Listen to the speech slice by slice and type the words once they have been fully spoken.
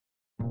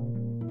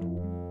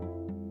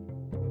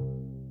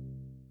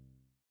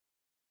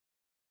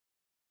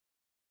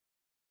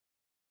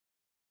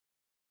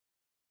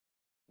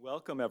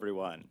Welcome,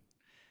 everyone.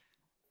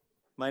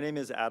 My name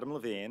is Adam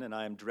Levine, and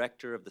I am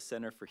Director of the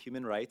Center for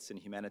Human Rights and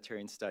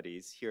Humanitarian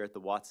Studies here at the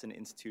Watson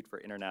Institute for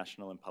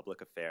International and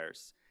Public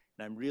Affairs.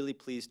 And I'm really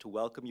pleased to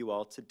welcome you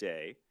all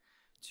today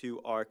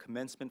to our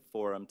commencement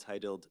forum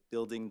titled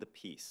Building the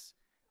Peace,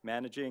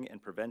 Managing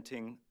and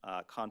Preventing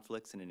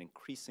Conflicts in an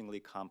Increasingly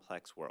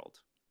Complex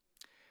World.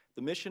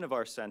 The mission of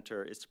our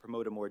center is to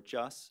promote a more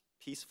just,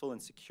 peaceful,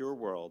 and secure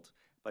world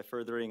by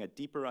furthering a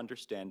deeper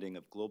understanding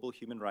of global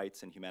human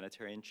rights and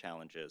humanitarian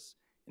challenges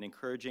and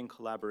encouraging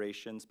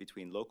collaborations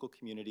between local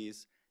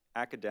communities,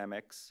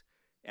 academics,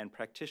 and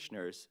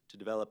practitioners to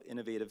develop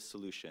innovative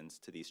solutions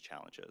to these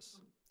challenges.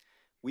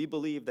 We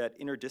believe that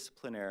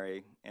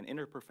interdisciplinary and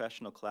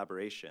interprofessional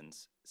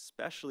collaborations,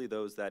 especially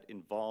those that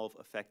involve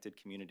affected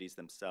communities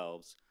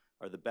themselves,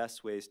 are the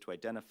best ways to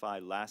identify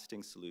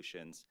lasting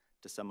solutions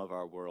to some of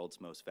our world's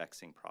most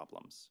vexing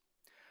problems.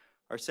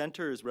 Our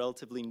center is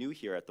relatively new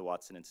here at the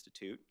Watson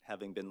Institute,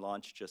 having been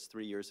launched just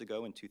 3 years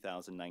ago in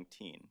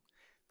 2019.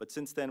 But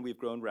since then, we've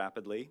grown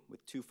rapidly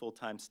with 2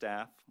 full-time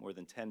staff, more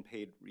than 10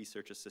 paid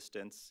research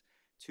assistants,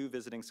 2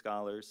 visiting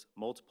scholars,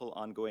 multiple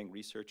ongoing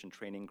research and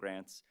training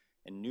grants,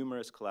 and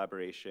numerous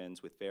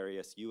collaborations with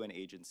various UN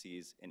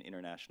agencies and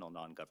international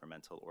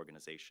non-governmental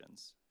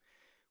organizations.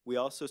 We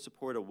also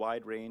support a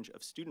wide range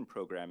of student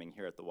programming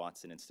here at the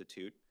Watson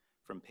Institute,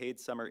 from paid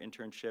summer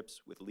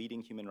internships with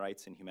leading human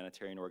rights and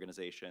humanitarian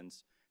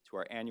organizations, to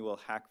our annual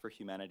Hack for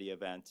Humanity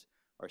event,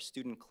 our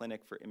student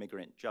clinic for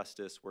immigrant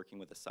justice working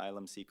with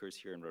asylum seekers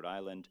here in Rhode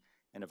Island,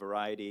 and a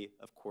variety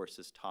of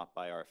courses taught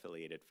by our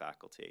affiliated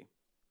faculty.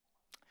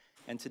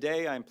 And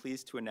today I'm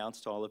pleased to announce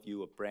to all of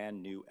you a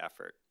brand new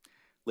effort.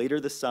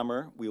 Later this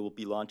summer, we will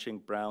be launching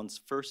Brown's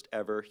first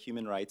ever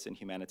Human Rights and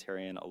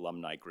Humanitarian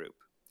Alumni Group.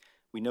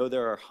 We know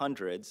there are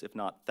hundreds, if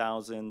not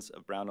thousands,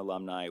 of Brown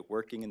alumni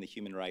working in the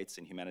human rights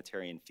and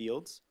humanitarian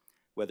fields,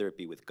 whether it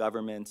be with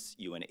governments,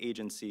 UN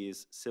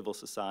agencies, civil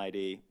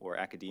society, or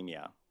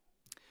academia.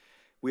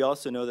 We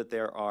also know that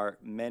there are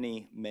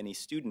many, many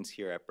students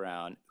here at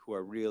Brown who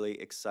are really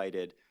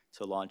excited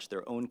to launch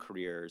their own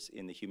careers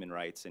in the human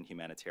rights and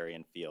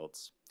humanitarian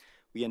fields.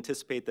 We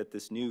anticipate that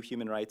this new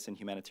Human Rights and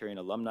Humanitarian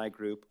Alumni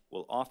Group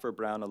will offer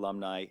Brown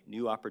alumni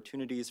new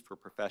opportunities for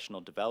professional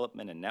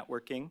development and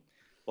networking,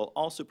 while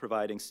also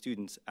providing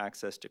students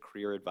access to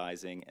career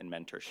advising and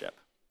mentorship.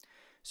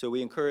 So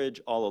we encourage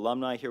all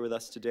alumni here with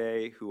us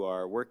today who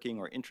are working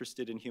or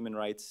interested in human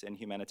rights and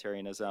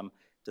humanitarianism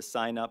to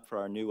sign up for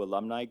our new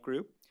alumni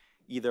group,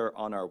 either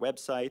on our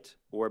website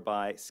or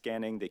by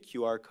scanning the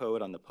QR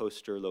code on the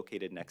poster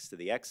located next to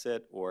the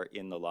exit or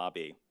in the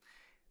lobby.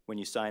 When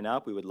you sign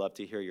up, we would love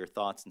to hear your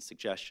thoughts and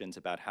suggestions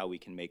about how we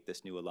can make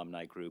this new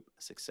alumni group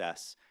a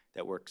success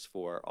that works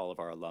for all of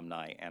our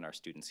alumni and our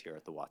students here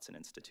at the Watson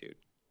Institute.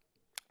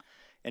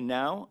 And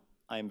now,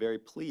 I am very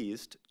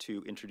pleased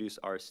to introduce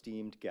our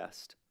esteemed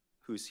guest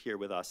who's here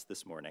with us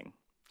this morning.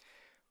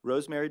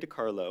 Rosemary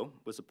DiCarlo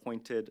was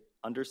appointed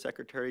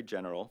Undersecretary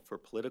General for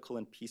Political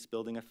and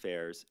Peacebuilding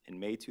Affairs in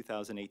May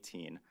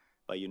 2018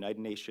 by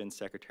United Nations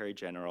Secretary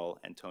General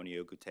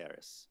Antonio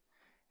Guterres.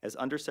 As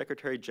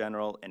Undersecretary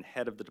General and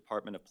head of the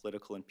Department of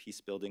Political and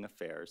Peacebuilding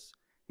Affairs,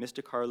 Ms.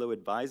 DiCarlo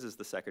advises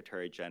the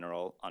Secretary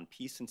General on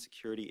peace and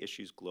security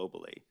issues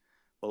globally,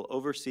 while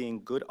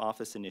overseeing good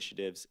office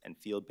initiatives and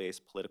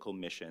field-based political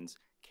missions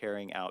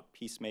carrying out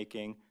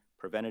peacemaking,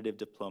 preventative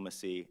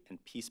diplomacy,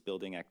 and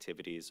peace-building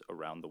activities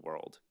around the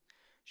world.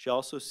 She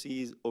also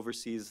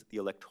oversees the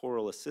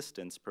electoral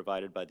assistance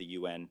provided by the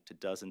UN to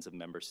dozens of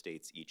member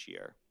states each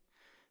year.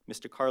 Ms.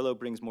 DiCarlo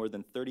brings more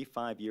than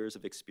 35 years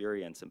of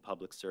experience in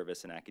public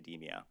service and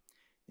academia.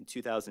 In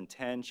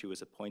 2010, she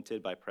was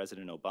appointed by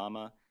President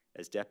Obama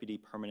as Deputy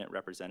Permanent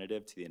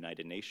Representative to the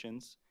United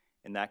Nations.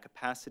 In that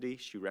capacity,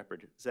 she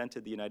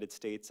represented the United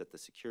States at the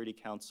Security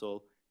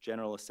Council,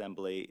 General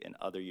Assembly, and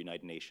other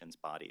United Nations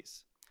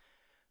bodies.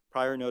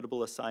 Prior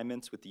notable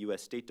assignments with the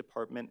U.S. State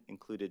Department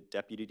included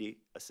Deputy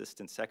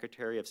Assistant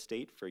Secretary of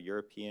State for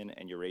European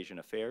and Eurasian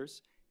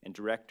Affairs and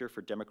Director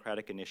for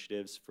Democratic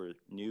Initiatives for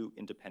New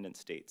Independent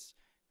States,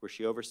 where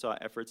she oversaw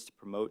efforts to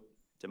promote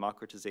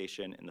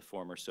democratization in the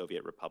former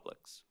Soviet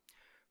republics.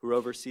 Her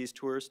overseas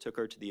tours took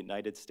her to the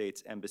United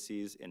States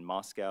embassies in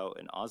Moscow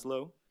and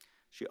Oslo.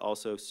 She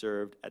also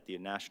served at the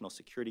National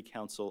Security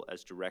Council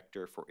as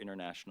Director for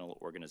International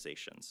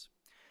Organizations.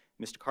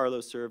 Ms.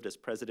 DiCarlo served as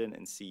President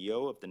and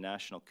CEO of the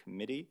National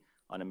Committee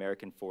on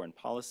American Foreign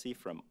Policy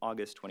from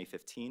August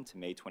 2015 to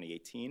May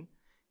 2018,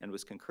 and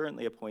was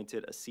concurrently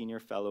appointed a Senior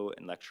Fellow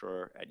and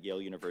Lecturer at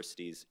Yale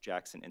University's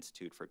Jackson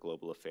Institute for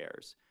Global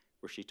Affairs,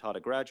 where she taught a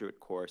graduate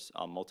course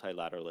on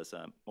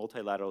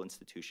multilateral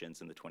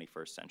institutions in the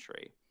 21st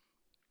century.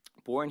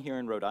 Born here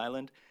in Rhode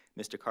Island,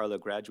 Ms. DiCarlo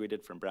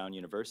graduated from Brown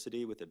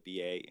University with a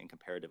BA in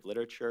Comparative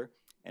Literature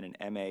and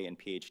an MA and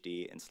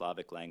PhD in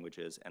Slavic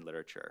Languages and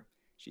Literature.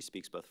 She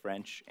speaks both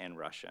French and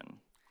Russian.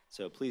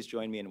 So please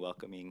join me in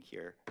welcoming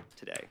here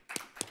today.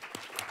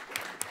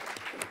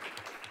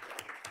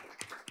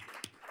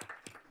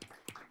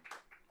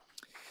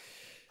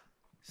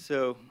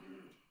 So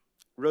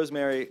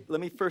Rosemary,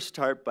 let me first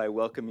start by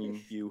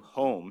welcoming you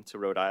home to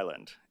Rhode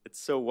Island.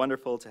 It's so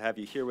wonderful to have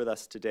you here with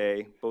us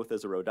today, both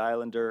as a Rhode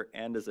Islander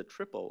and as a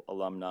triple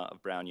alumna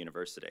of Brown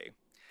University.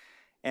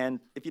 And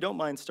if you don't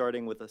mind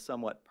starting with a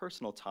somewhat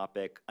personal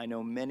topic, I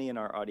know many in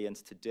our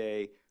audience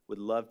today would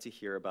love to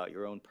hear about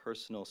your own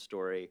personal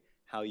story,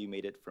 how you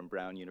made it from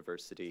Brown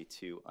University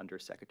to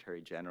Undersecretary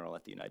General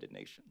at the United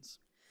Nations.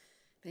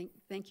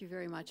 Thank you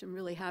very much. I'm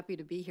really happy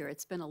to be here.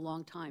 It's been a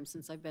long time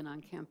since I've been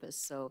on campus,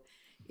 so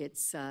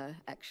it's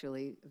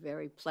actually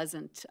very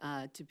pleasant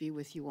to be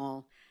with you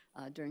all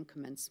during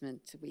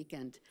commencement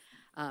weekend.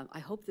 I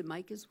hope the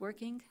mic is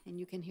working and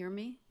you can hear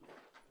me.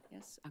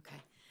 Yes? Okay.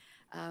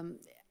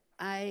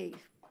 I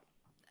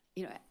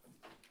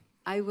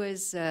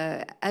was,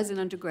 as an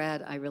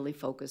undergrad, I really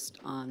focused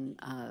on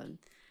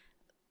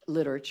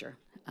literature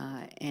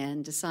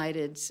and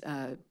decided,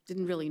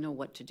 didn't really know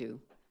what to do,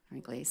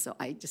 frankly. So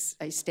I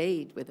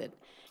stayed with it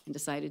and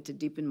decided to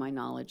deepen my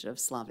knowledge of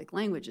Slavic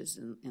languages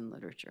in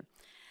literature.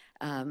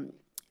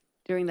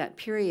 During that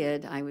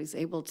period, I was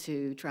able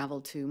to travel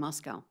to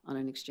Moscow on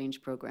an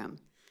exchange program.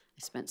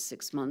 I spent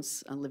 6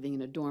 months living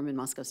in a dorm in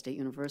Moscow State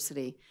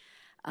University.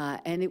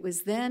 And it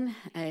was then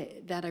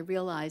that I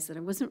realized that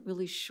I wasn't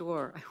really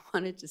sure I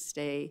wanted to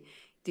stay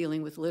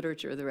dealing with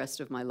literature the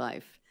rest of my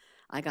life.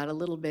 I got a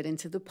little bit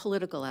into the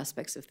political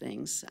aspects of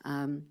things.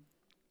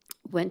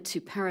 Went to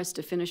Paris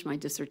to finish my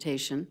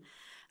dissertation.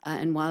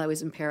 And while I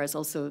was in Paris,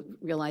 also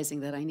realizing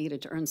that I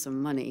needed to earn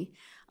some money,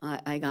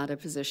 I got a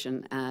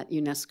position at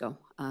UNESCO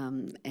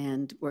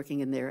and working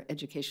in their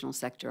educational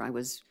sector. I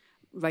was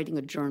writing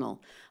a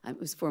journal. It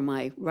was for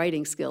my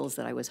writing skills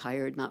that I was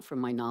hired, not for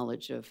my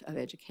knowledge of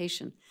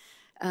education.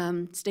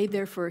 Stayed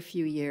there for a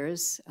few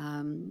years,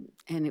 and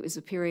it was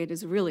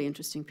a really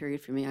interesting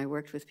period for me. I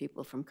worked with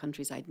people from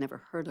countries I'd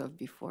never heard of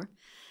before,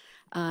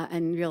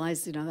 and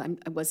realized,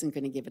 I wasn't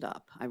going to give it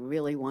up. I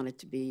really wanted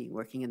to be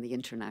working in the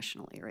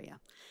international area.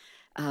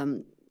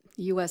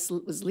 The U.S.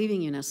 was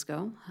leaving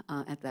UNESCO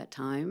at that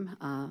time,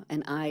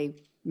 and I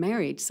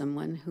married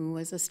someone who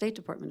was a State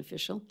Department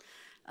official,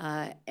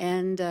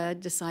 and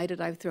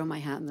decided I would throw my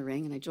hat in the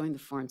ring, and I joined the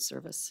Foreign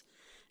Service.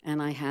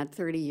 And I had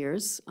 30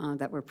 years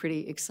that were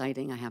pretty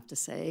exciting, I have to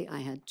say. I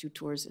had 2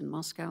 tours in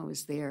Moscow. I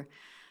was there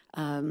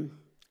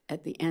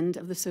at the end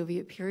of the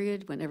Soviet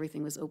period when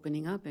everything was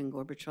opening up and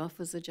Gorbachev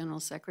was the general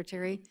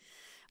secretary.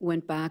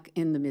 Went back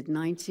in the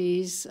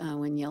mid-90s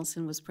when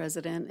Yeltsin was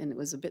president, and it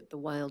was a bit the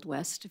Wild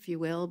West, if you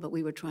will, but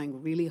we were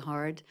trying really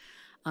hard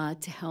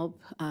to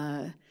help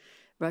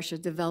Russia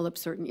develop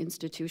certain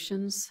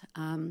institutions.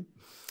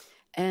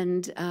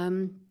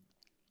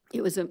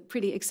 It was a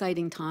pretty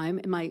exciting time.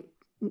 And I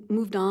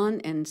moved on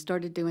and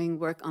started doing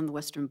work on the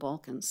Western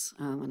Balkans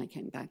when I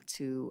came back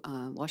to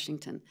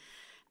Washington.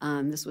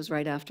 This was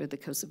right after the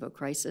Kosovo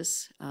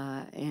crisis,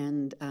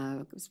 and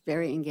was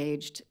very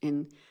engaged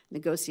in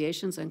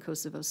negotiations on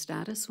Kosovo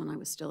status when I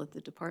was still at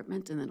the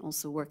department, and then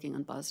also working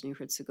on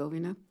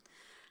Bosnia-Herzegovina.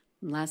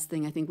 Last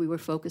thing I think we were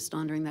focused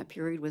on during that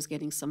period was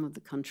getting some of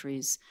the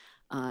countries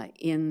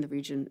in the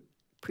region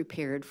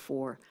prepared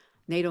for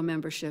NATO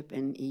membership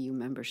and EU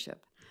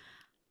membership.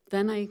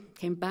 Then I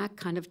came back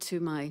kind of to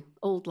my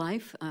old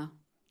life,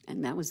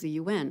 and that was the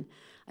UN.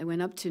 I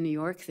went up to New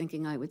York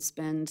thinking I would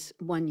spend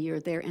 1 year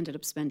there, ended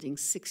up spending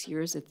 6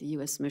 years at the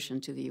US mission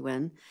to the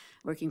UN,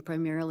 working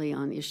primarily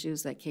on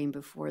issues that came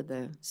before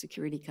the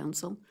Security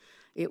Council.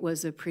 It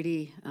was a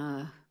pretty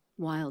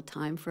wild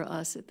time for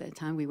us. At that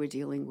time, we were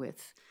dealing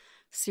with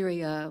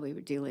Syria, we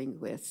were dealing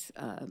with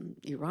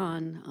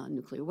Iran,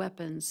 nuclear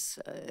weapons,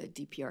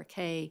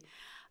 DPRK,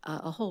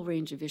 a whole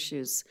range of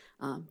issues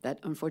that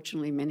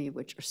unfortunately many of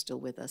which are still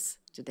with us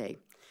today.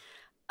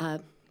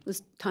 It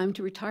was time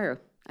to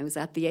retire. I was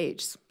at the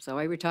age, so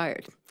I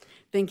retired,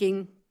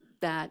 thinking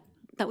that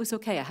that was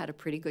okay. I had a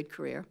pretty good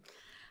career.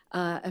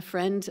 A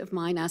friend of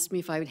mine asked me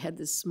if I would head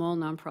this small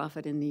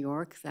nonprofit in New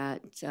York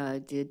that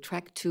did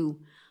track 2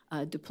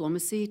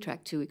 diplomacy,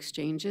 track 2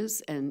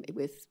 exchanges, and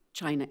with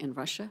China and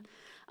Russia,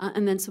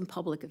 and then some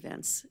public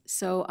events.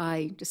 So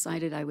I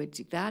decided I would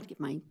do that,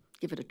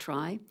 give it a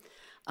try.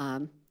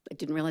 I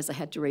didn't realize I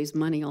had to raise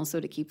money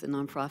also to keep the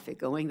nonprofit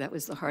going. That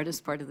was the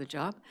hardest part of the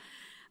job.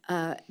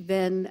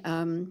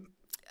 Then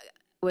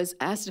was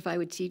asked if I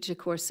would teach a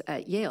course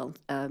at Yale,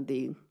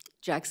 the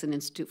Jackson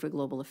Institute for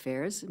Global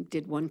Affairs, and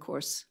did 1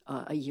 course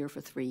a year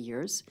for 3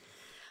 years.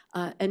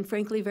 And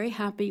frankly, very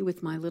happy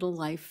with my little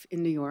life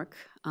in New York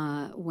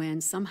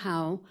when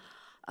somehow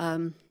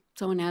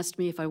someone asked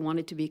me if I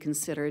wanted to be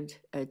considered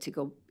to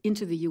go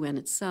into the UN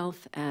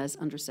itself as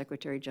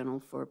Undersecretary General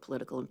for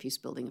Political and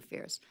Peacebuilding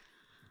Affairs.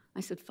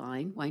 I said,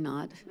 fine, why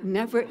not?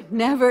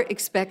 Never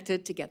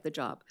expected to get the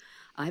job.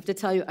 I have to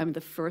tell you, I'm the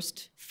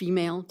first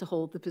female to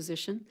hold the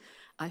position.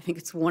 I think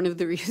it's one of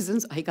the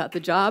reasons I got the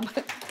job,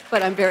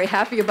 but I'm very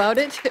happy about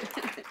it.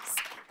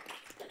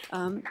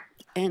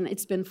 And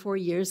it's been 4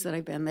 years that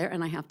I've been there,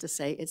 and I have to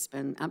say it's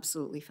been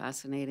absolutely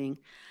fascinating.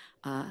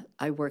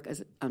 I work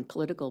on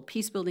political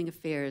peacebuilding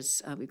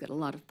affairs. We've got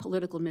a lot of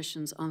political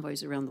missions,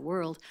 envoys around the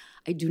world.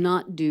 I do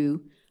not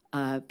do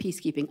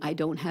peacekeeping. I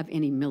don't have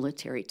any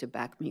military to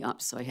back me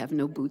up, so I have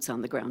no boots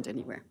on the ground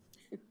anywhere.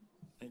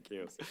 Thank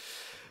you.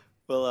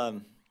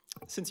 Well,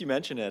 since you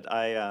mentioned it,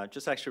 I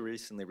just actually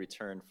recently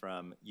returned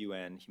from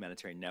UN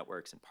Humanitarian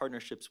Networks and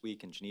Partnerships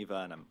Week in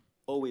Geneva, and I'm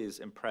always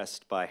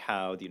impressed by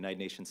how the United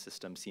Nations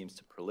system seems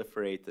to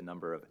proliferate the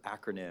number of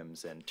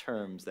acronyms and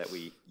terms that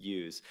we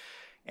use.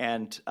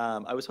 And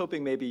I was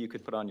hoping maybe you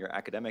could put on your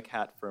academic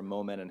hat for a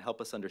moment and help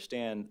us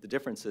understand the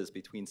differences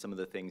between some of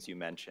the things you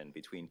mentioned,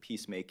 between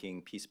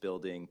peacemaking, peace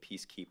building,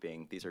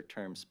 peacekeeping. These are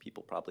terms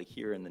people probably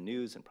hear in the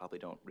news and probably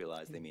don't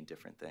realize they mean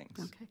different things.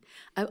 Okay,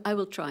 I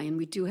will try, and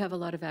we do have a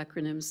lot of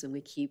acronyms, and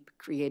we keep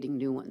creating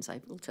new ones, I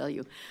will tell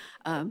you.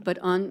 But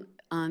on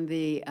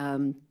the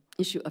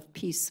issue of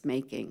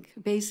peacemaking,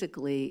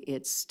 basically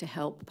it's to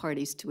help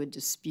parties to a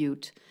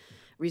dispute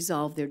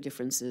resolve their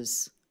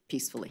differences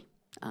peacefully.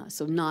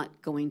 So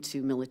not going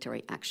to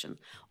military action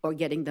or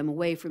getting them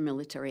away from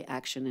military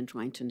action and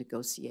trying to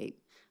negotiate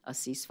a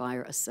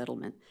ceasefire, a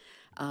settlement.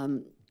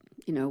 You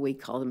know, we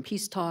call them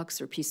peace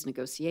talks or peace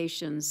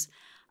negotiations.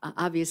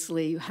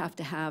 Obviously, you have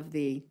to have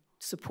the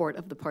support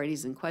of the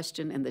parties in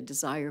question and the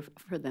desire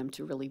for them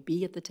to really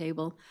be at the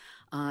table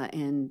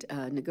and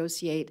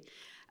negotiate.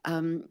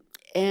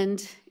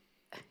 And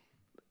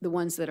the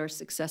ones that are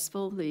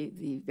successful,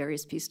 the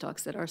various peace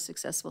talks that are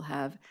successful,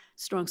 have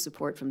strong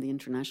support from the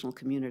international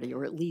community,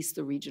 or at least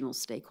the regional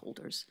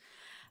stakeholders.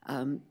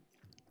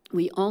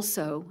 We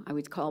also, I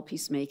would call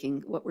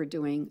peacemaking what we're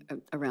doing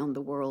around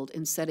the world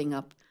in setting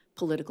up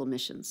political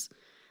missions.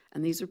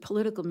 And these are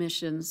political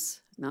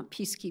missions, not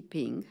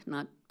peacekeeping,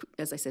 not,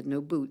 as I said, no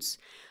boots,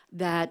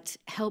 that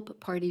help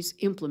parties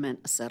implement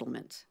a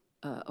settlement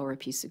or a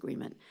peace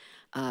agreement.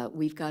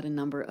 We've got a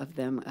number of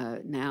them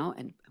now,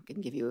 and I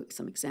can give you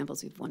some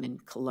examples. We have one in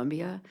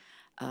Colombia.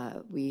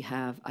 We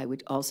have, I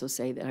would also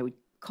say that I would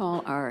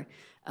call our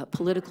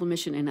political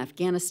mission in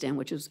Afghanistan,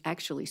 which was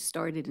actually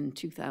started in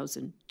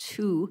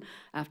 2002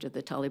 after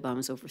the Taliban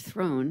was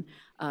overthrown,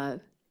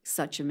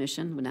 such a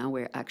mission. Now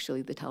we're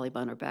actually, the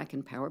Taliban are back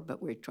in power,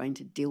 but we're trying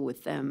to deal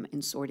with them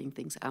in sorting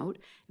things out,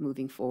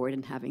 moving forward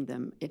and having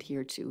them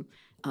adhere to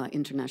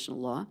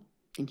international law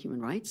and human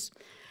rights.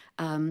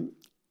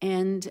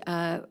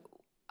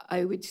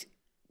 I would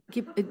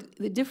give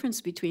the difference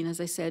between, as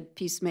I said,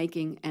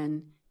 peacemaking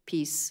and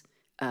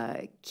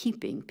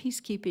peacekeeping.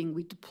 Peacekeeping,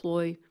 we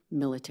deploy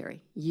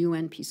military,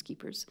 UN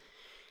peacekeepers.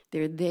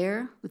 They're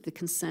there with the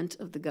consent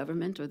of the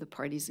government or the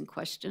parties in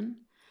question.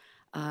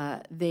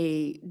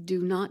 They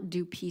do not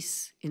do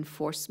peace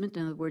enforcement.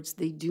 In other words,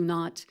 they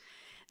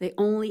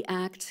only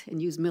act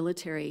and use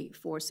military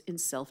force in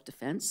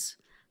self-defense.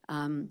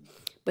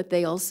 But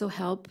they also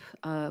help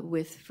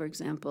with, for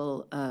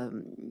example,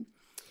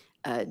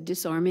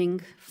 disarming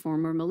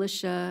former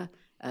militia,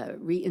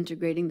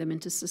 reintegrating them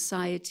into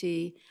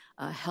society,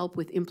 help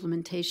with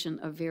implementation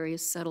of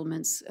various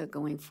settlements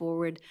going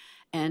forward.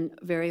 And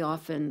very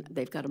often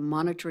they've got a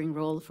monitoring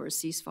role for a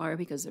ceasefire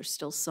because there's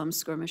still some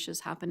skirmishes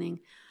happening,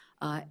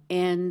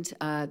 and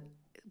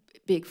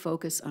big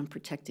focus on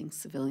protecting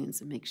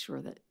civilians and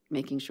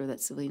making sure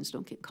that civilians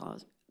don't get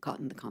caught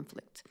in the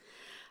conflict.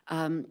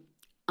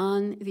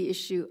 On the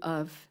issue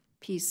of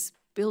peace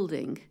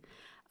building,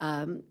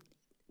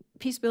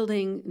 peace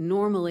building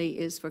normally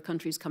is for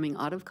countries coming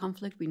out of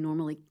conflict. We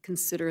normally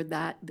consider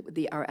that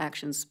our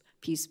actions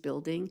peace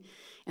building,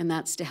 and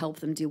that's to help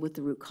them deal with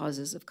the root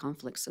causes of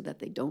conflict so that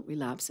they don't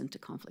relapse into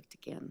conflict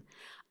again.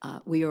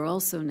 We are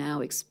also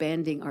now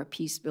expanding our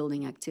peace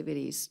building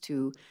activities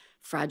to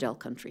fragile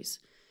countries,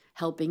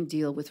 helping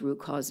deal with root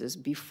causes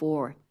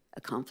before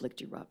a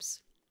conflict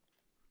erupts.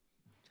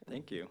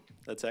 Thank you.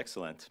 That's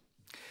excellent.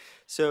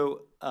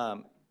 So,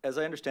 as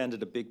I understand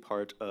it, a big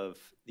part of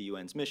the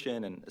UN's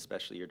mission, and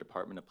especially your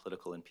Department of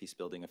Political and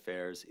Peacebuilding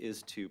Affairs,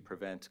 is to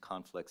prevent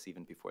conflicts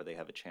even before they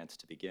have a chance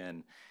to begin.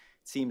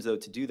 It seems, though,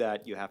 to do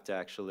that, you have to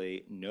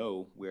actually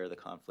know where the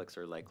conflicts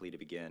are likely to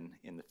begin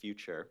in the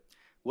future.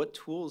 What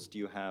tools do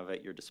you have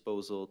at your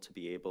disposal to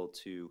be able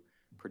to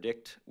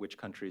predict which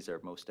countries are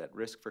most at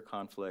risk for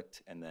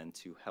conflict, and then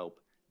to help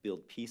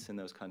build peace in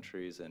those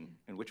countries, and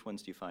which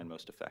ones do you find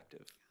most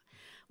effective?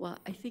 Well,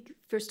 I think,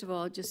 first of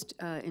all, just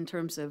in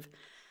terms of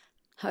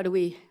how do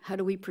we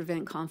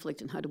prevent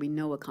conflict and how do we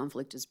know a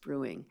conflict is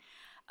brewing?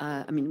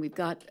 I mean, we've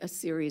got a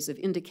series of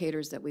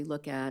indicators that we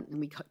look at,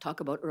 and we talk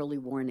about early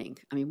warning.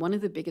 I mean, one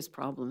of the biggest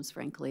problems,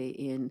 frankly,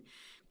 in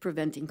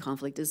preventing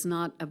conflict is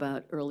not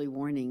about early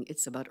warning,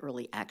 it's about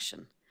early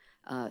action.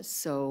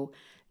 So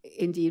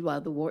indeed,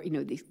 while the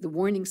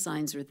warning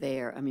signs are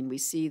there, I mean, we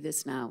see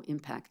this now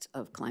impact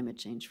of climate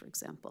change, for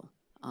example,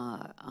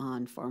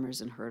 on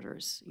farmers and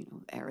herders,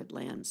 arid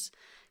lands,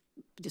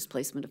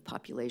 displacement of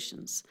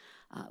populations.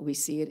 We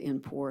see it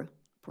in poor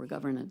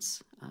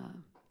governance,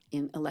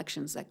 in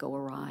elections that go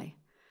awry.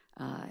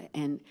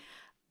 And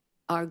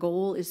our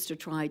goal is to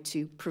try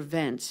to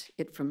prevent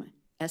it from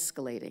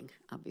escalating,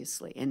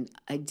 obviously. And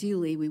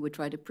ideally, we would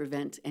try to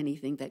prevent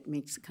anything that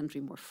makes the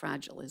country more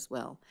fragile as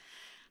well.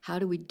 How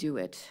do we do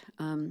it?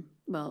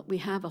 Well, we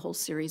have a whole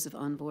series of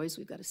envoys.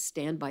 We've got a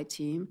standby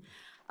team.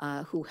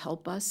 who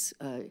help us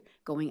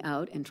going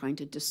out and trying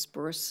to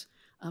disperse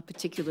a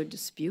particular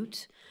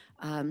dispute.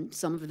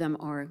 Some of them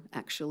are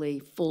actually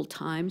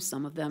full-time.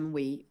 Some of them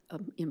we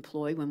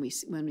employ when we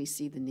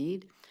see the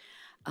need.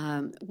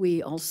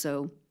 We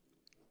also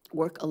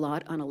work a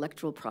lot on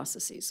electoral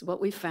processes. What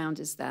we found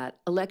is that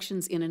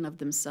elections in and of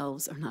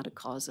themselves are not a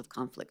cause of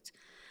conflict.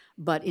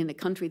 But in a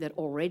country that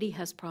already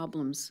has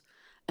problems,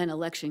 an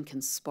election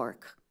can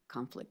spark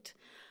conflict.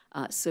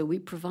 So we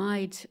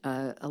provide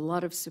a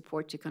lot of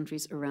support to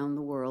countries around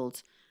the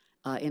world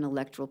in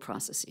electoral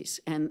processes.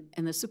 And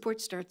the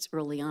support starts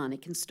early on.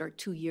 It can start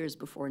 2 years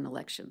before an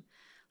election,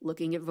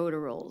 looking at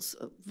voter rolls,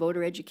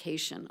 voter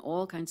education,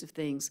 all kinds of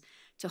things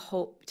to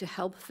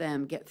help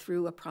them get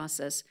through a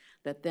process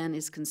that then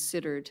is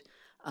considered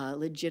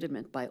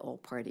legitimate by all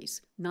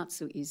parties. Not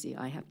so easy,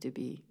 I have to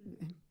be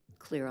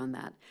clear on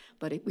that.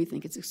 But we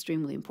think it's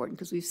extremely important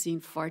because we've seen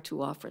far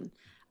too often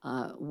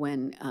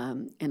when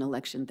an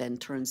election then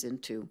turns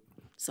into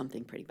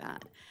something pretty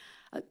bad.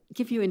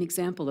 Give you an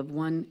example of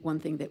one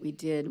thing that we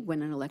did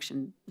when an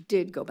election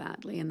did go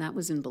badly, and that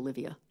was in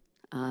Bolivia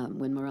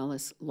when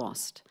Morales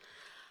lost.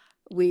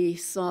 We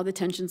saw the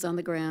tensions on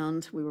the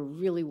ground. We were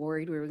really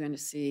worried we were going to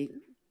see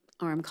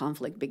armed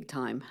conflict big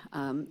time.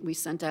 We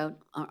sent out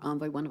our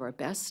envoy, one of our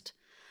best,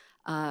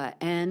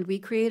 and we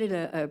created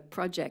a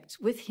project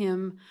with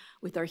him,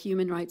 with our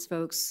human rights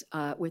folks,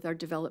 with our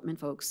development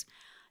folks,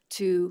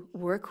 to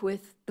work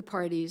with the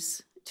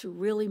parties to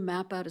really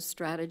map out a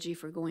strategy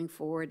for going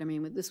forward. I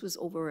mean, this was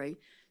over a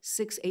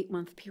 6-8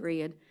 month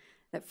period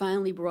that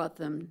finally brought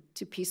them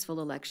to peaceful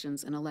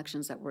elections and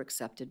elections that were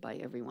accepted by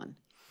everyone.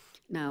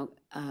 Now,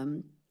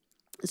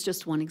 it's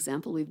just one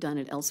example. We've done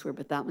it elsewhere,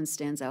 but that one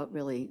stands out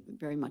really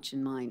very much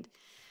in mind.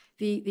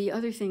 The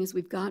other thing is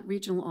we've got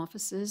regional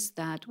offices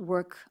that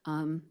work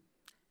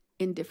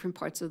in different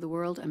parts of the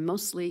world, and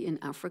mostly in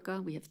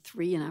Africa. We have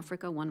 3 in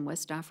Africa, 1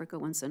 West Africa,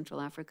 1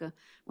 Central Africa,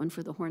 1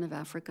 for the Horn of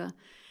Africa.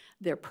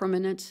 They're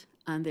permanent,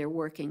 and they're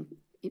working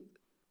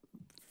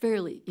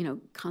fairly,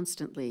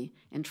 constantly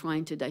and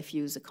trying to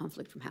diffuse a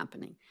conflict from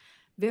happening.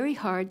 Very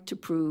hard to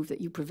prove that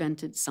you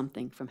prevented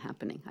something from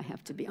happening, I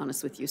have to be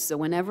honest with you. So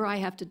whenever I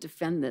have to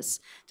defend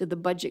this to the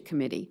budget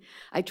committee,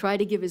 I try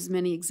to give as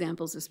many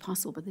examples as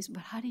possible, but they say,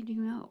 but how do you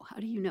know? How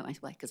do you know? I say,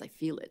 well, because I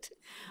feel it.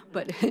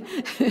 But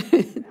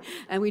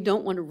and we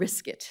don't want to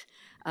risk it.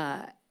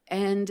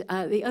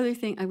 The other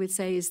thing I would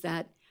say is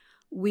that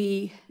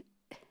we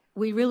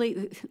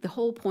really, the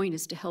whole point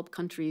is to help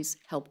countries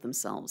help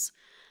themselves.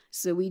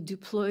 So we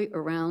deploy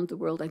around the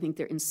world. I think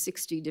they're in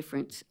 60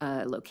 different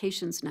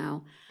locations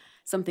now,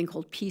 something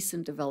called Peace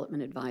and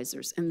Development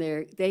Advisors. And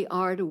they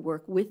are to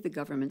work with the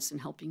governments in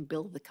helping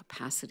build the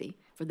capacity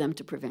for them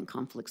to prevent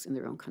conflicts in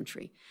their own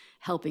country,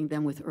 helping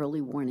them with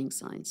early warning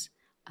signs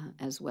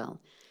as well.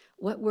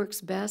 What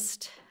works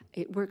best?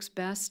 It works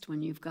best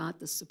when you've got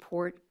the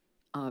support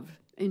of,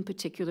 in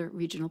particular,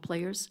 regional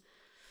players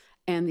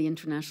and the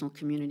international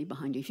community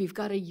behind you. If you've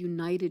got a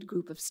united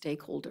group of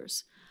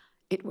stakeholders,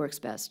 it works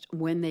best.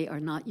 When they are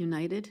not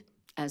united,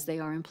 as they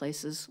are in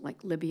places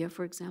like Libya,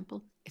 for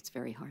example, it's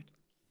very hard.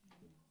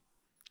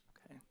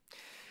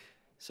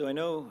 So I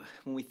know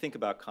when we think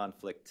about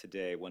conflict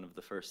today, one of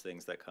the first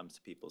things that comes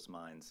to people's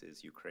minds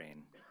is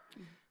Ukraine.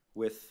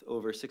 With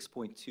over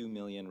 6.2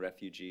 million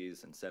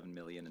refugees and 7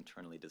 million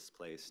internally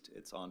displaced,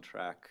 it's on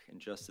track in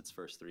just its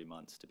first 3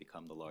 months to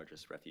become the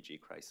largest refugee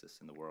crisis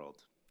in the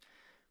world.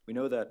 We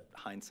know that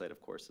hindsight,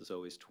 of course, is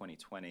always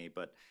 20/20,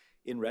 but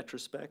in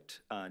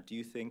retrospect, do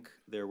you think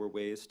there were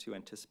ways to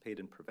anticipate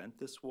and prevent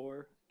this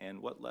war?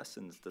 And what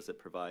lessons does it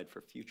provide for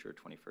future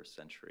 21st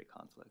century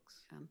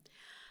conflicts?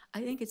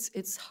 I think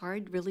it's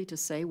hard really to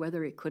say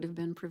whether it could have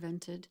been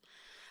prevented.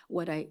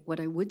 What I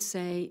would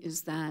say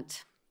is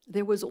that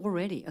there was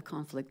already a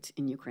conflict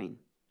in Ukraine,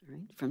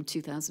 right, from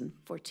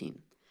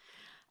 2014.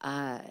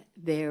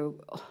 There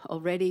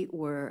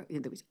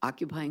was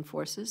occupying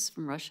forces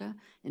from Russia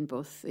in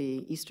both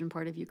the eastern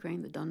part of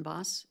Ukraine, the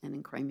Donbass, and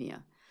in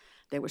Crimea.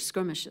 There were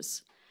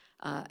skirmishes.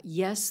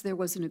 Yes, there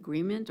was an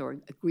agreement or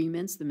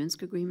agreements, the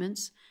Minsk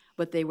agreements,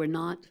 but they were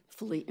not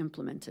fully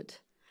implemented.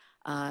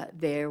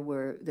 There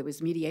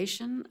was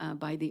mediation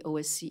by the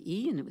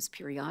OSCE, and it was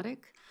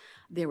periodic.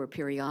 There were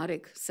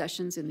periodic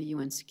sessions in the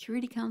UN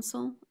Security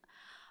Council.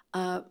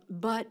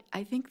 But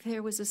I think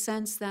there was a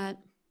sense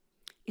that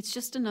it's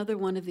just another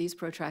one of these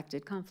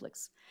protracted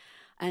conflicts.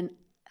 And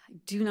I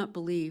do not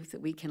believe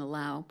that we can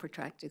allow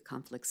protracted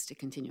conflicts to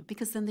continue,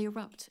 because then they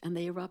erupt, and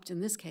they erupt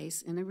in this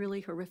case in a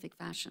really horrific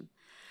fashion.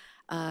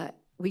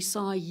 We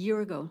saw a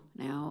year ago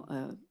now,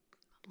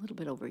 a little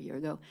bit over a year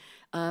ago,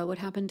 what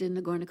happened in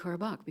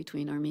Nagorno-Karabakh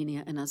between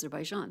Armenia and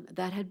Azerbaijan.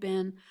 That had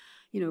been,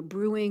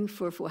 brewing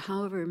for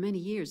however many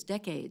years,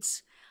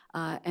 decades,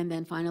 and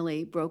then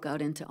finally broke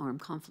out into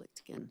armed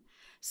conflict again.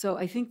 So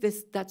I think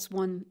that's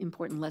one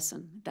important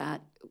lesson,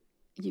 that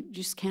you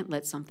just can't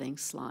let something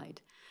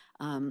slide.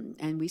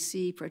 And we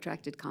see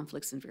protracted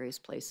conflicts in various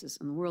places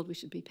in the world. We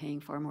should be paying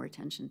far more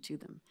attention to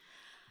them.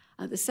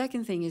 The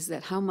second thing is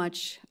that how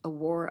much a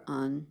war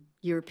on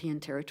European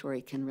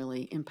territory can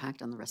really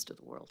impact on the rest of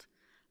the world.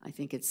 I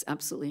think it's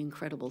absolutely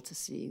incredible to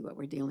see what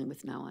we're dealing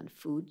with now on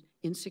food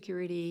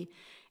insecurity,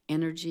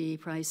 energy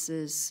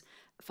prices,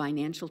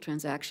 financial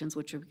transactions,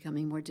 which are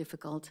becoming more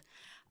difficult.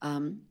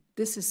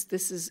 This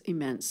is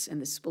immense,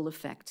 and this will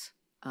affect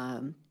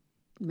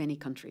many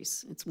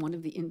countries. It's one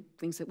of the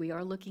things that we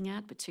are looking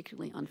at,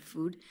 particularly on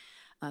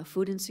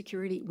food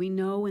insecurity. We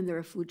know when there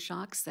are food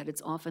shocks that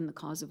it's often the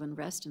cause of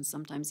unrest and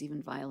sometimes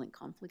even violent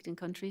conflict in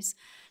countries.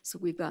 So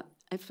we've got,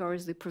 as far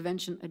as the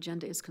prevention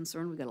agenda is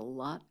concerned, we've got a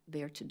lot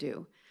there to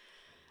do.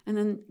 And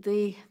then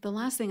the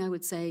last thing I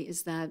would say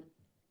is that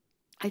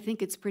I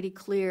think it's pretty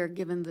clear,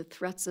 given the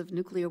threats of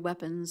nuclear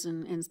weapons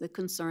and the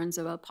concerns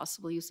about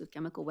possible use of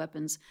chemical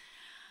weapons,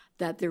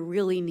 that there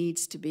really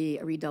needs to be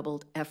a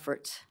redoubled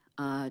effort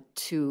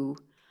to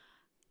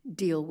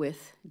deal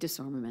with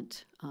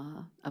disarmament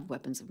of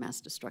weapons of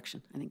mass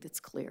destruction. I think that's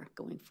clear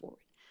going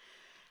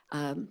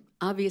forward.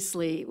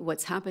 Obviously,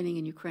 what's happening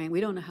in Ukraine,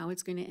 we don't know how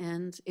it's going to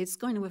end. It's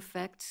going to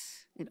affect,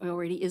 it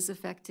already is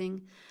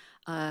affecting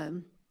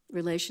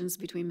relations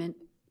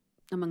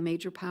among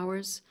major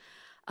powers.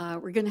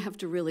 We're going to have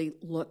to really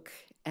look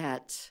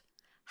at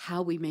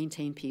how we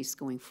maintain peace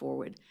going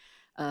forward.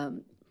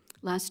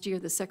 Last year,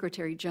 the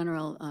Secretary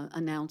General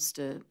announced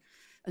a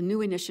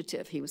new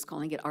initiative. He was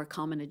calling it Our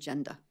Common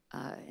Agenda,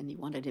 and he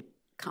wanted a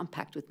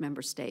compact with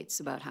member states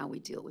about how we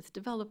deal with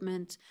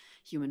development,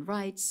 human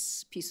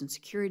rights, peace and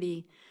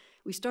security.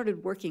 We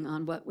started working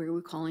on what we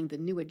were calling the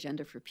new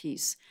agenda for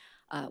peace.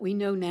 We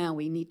know now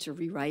we need to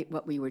rewrite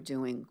what we were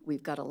doing.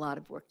 We've got a lot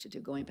of work to do,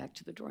 going back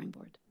to the drawing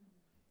board.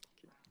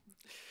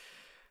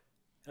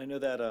 I know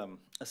that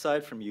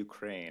aside from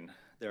Ukraine,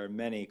 there are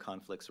many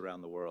conflicts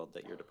around the world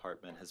that your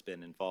department has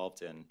been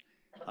involved in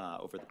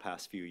over the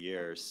past few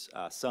years,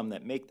 some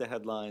that make the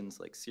headlines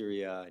like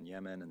Syria and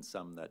Yemen, and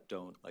some that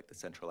don't, like the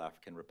Central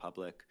African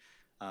Republic.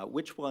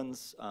 Which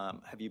ones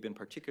have you been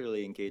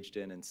particularly engaged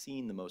in and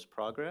seen the most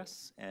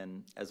progress?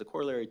 And as a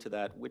corollary to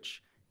that,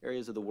 which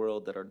areas of the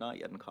world that are not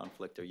yet in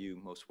conflict are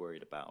you most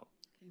worried about?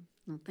 Okay.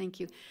 Well, thank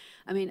you.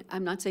 I mean,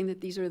 I'm not saying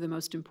that these are the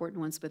most important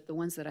ones, but the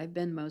ones that I've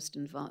been most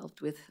involved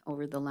with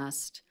over the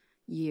last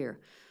year: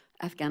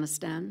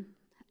 Afghanistan,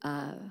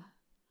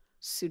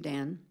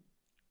 Sudan,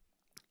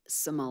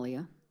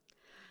 Somalia,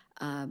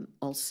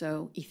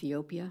 also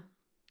Ethiopia,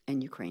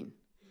 and Ukraine.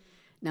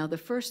 Now, the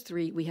first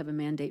three, we have a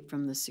mandate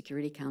from the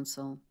Security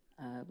Council.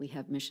 We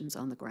have missions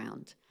on the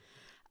ground.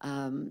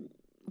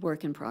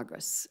 Work in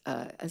progress.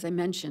 As I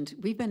mentioned,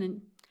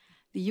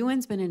 the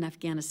UN's been in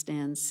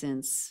Afghanistan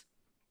since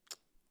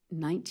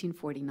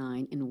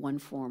 1949 in one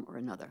form or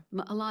another.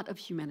 A lot of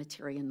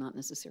humanitarian, not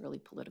necessarily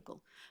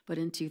political. But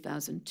in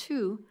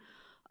 2002,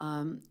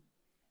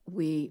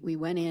 we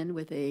went in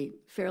with a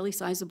fairly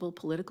sizable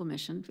political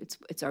mission.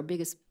 It's our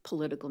biggest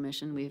political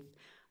mission. We have,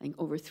 I think,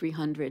 over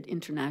 300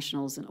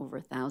 internationals and over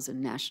 1,000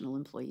 national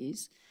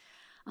employees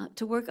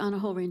to work on a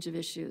whole range of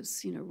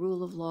issues,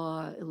 rule of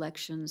law,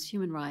 elections,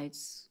 human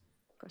rights,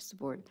 across the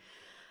board.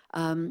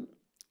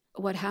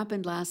 What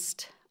happened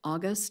last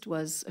August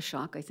was a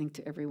shock, I think,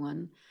 to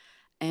everyone.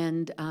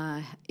 And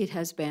it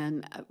has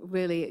been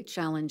really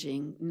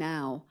challenging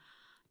now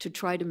to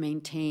try to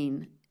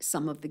maintain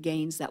some of the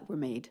gains that were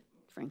made,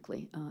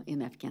 frankly,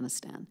 in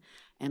Afghanistan.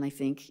 And I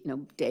think,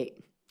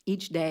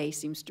 each day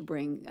seems to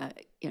bring,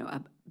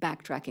 a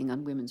backtracking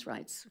on women's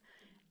rights.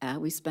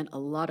 We spent a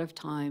lot of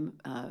time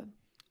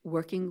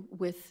working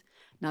with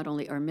not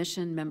only our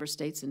mission member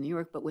states in New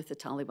York, but with the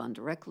Taliban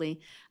directly.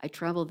 I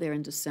traveled there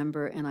in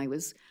December, and I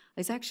was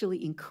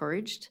actually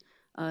encouraged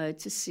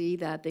to see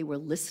that they were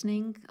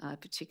listening,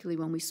 particularly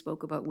when we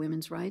spoke about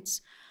women's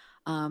rights.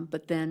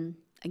 But then,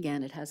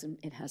 again, it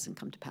hasn't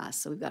come to pass.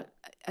 So we've got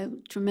a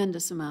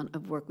tremendous amount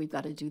of work we've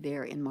got to do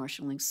there in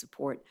marshaling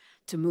support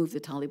to move the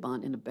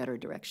Taliban in a better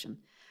direction.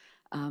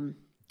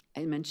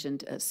 I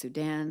mentioned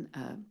Sudan.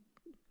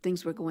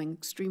 Things were going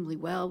extremely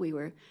well. We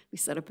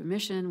set up a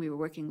mission. We were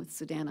working with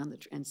Sudan on the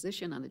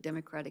transition, on a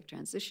democratic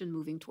transition,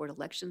 moving toward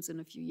elections in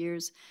a few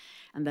years.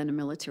 And then a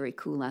military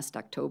coup last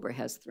October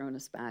has thrown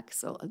us back.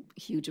 So a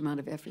huge amount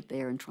of effort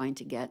there in trying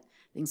to get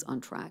things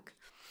on track.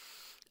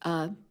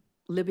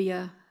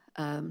 Libya,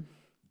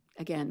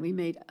 again, we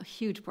made a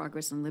huge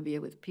progress in Libya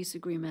with peace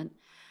agreement.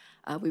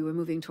 We were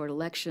moving toward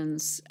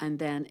elections. And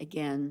then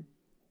again,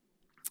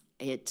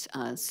 it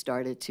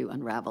started to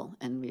unravel,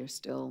 and we are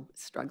still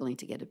struggling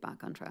to get it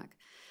back on track.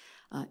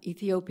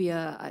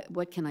 Ethiopia,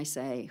 what can I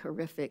say?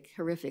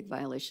 Horrific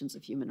violations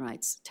of human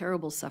rights,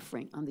 terrible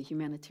suffering on the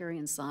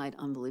humanitarian side,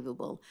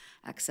 unbelievable.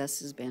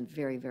 Access has been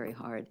very, very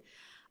hard.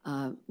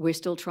 We're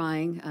still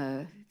trying.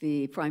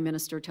 The Prime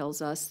Minister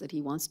tells us that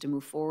he wants to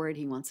move forward.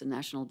 He wants a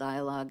national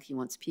dialogue. He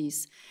wants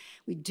peace.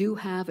 We do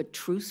have a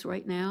truce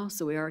right now,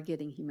 so we are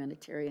getting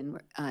humanitarian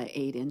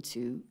aid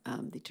into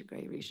the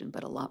Tigray region,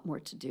 but a lot more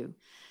to do.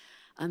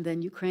 And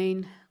then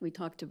Ukraine, we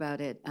talked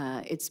about it.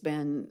 It's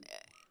been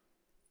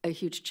a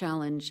huge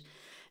challenge,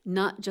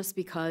 not just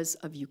because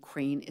of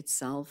Ukraine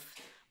itself,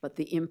 but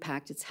the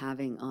impact it's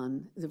having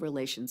on the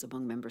relations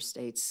among member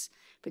states,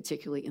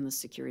 particularly in the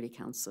Security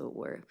Council,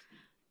 where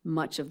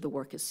much of the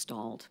work is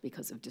stalled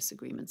because of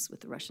disagreements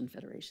with the Russian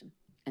Federation.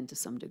 and to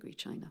some degree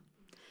China.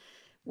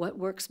 What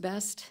works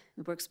best?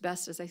 It works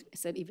best, as I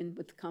said, even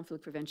with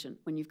conflict prevention,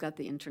 when you've got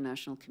the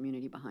international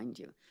community behind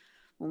you.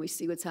 When we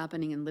see what's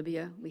happening in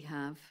Libya, we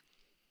have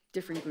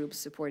different groups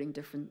supporting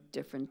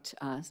different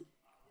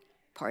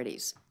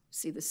parties.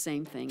 See the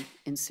same thing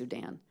in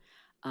Sudan.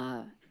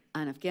 On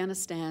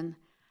Afghanistan,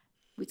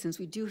 since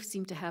we do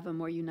seem to have a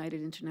more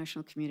united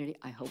international community,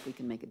 I hope we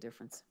can make a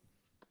difference.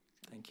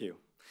 Thank you.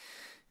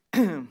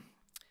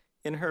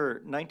 In her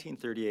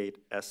 1938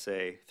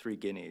 essay, Three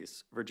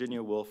Guineas,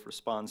 Virginia Woolf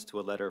responds to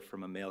a letter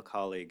from a male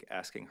colleague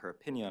asking her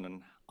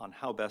opinion on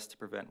how best to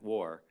prevent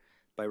war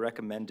by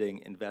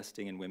recommending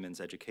investing in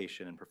women's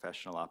education and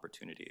professional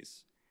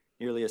opportunities.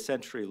 Nearly a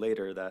century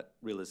later, that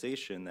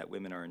realization that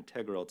women are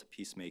integral to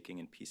peacemaking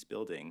and peace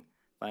building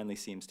finally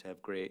seems to have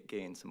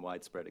gained some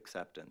widespread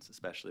acceptance,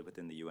 especially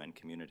within the UN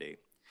community.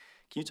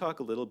 Can you talk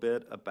a little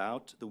bit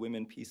about the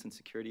Women, Peace, and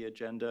Security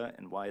agenda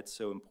and why it's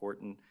so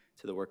important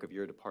to the work of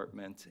your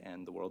department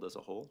and the world as a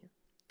whole?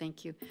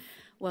 Thank you.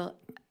 Well,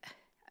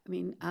 I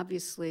mean,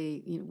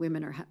 obviously,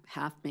 women are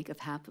make up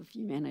half of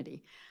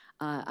humanity.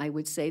 I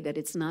would say that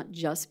it's not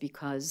just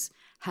because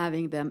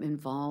having them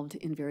involved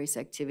in various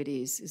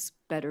activities is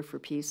better for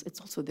peace, it's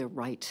also their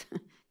right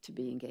to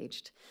be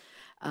engaged.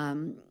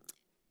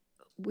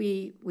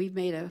 We've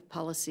made a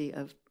policy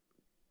of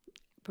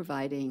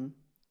providing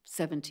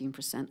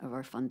 17% of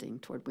our funding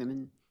toward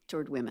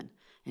women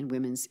and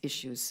women's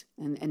issues,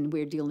 and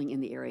we're dealing in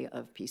the area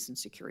of peace and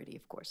security,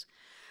 of course.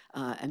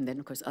 And then,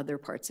 of course, other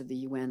parts of the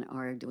UN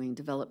are doing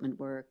development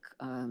work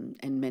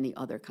and many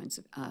other kinds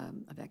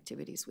of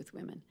activities with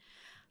women.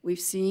 We've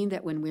seen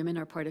that when women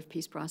are part of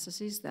peace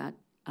processes, that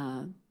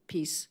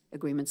peace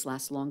agreements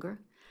last longer.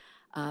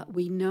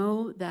 We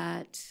know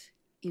that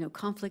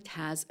conflict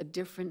has a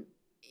different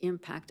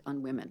impact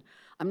on women.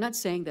 I'm not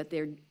saying that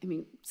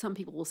some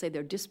people will say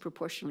they're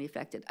disproportionately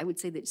affected. I would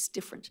say that it's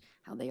different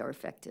how they are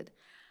affected.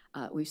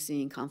 We've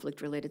seen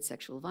conflict-related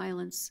sexual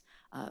violence.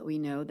 We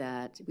know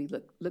that we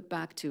look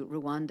back to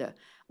Rwanda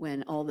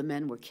when all the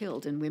men were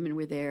killed and women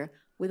were there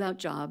without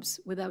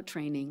jobs, without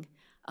training,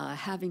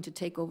 having to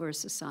take over a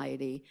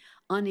society,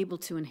 unable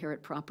to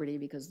inherit property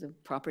because of the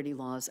property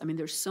laws. I mean,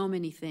 there's so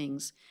many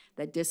things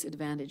that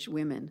disadvantage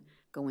women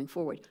going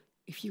forward.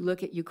 If you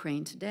look at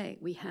Ukraine today,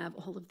 we have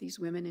all of these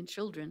women and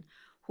children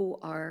who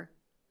are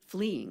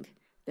fleeing.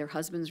 Their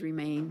husbands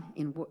remain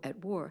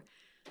at war.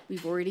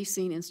 We've already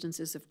seen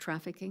instances of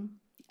trafficking,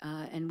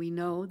 and we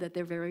know that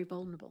they're very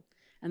vulnerable.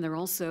 And they're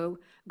also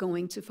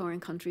going to foreign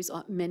countries,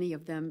 many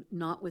of them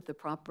not with the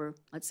proper,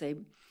 let's say,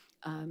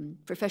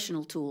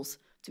 professional tools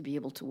to be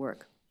able to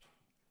work.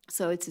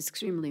 So it's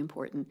extremely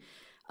important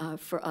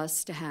for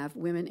us to have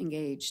women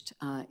engaged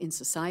in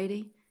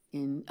society,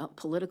 in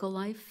political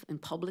life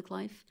and public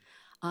life,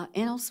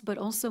 but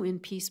also in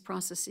peace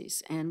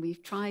processes. And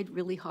we've tried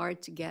really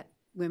hard to get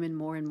women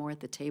more and more at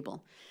the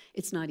table.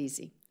 It's not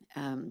easy.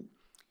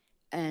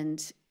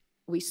 And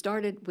we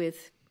started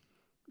with,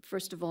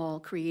 first of all,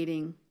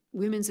 creating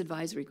women's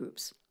advisory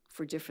groups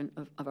for different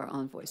of our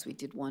envoys. We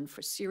did one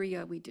for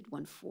Syria, we did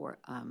one for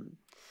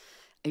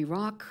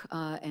Iraq,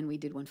 and we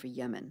did one for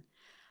Yemen.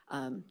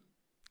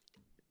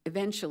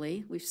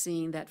 Eventually, we've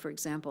seen that, for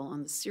example,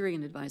 on the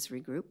Syrian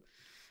advisory group,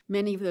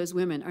 many of those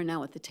women are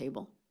now at the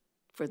table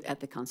at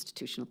the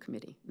Constitutional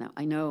Committee. Now,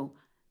 I know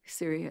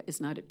Syria is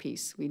not at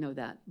peace, we know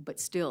that, but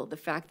still, the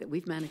fact that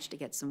we've managed to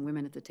get some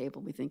women at the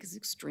table, we think is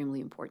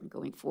extremely important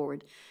going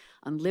forward.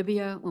 On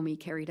Libya, when we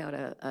carried out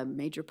a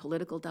major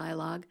political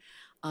dialogue,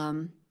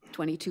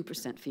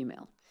 22%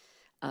 female.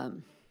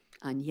 On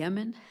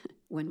Yemen,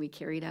 when we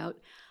carried out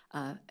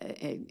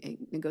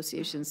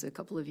negotiations a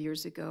couple of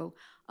years ago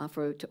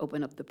to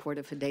open up the port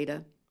of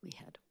Hodeidah, we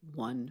had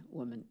one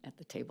woman at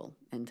the table,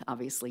 and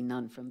obviously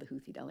none from the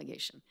Houthi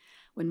delegation.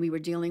 When we were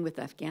dealing with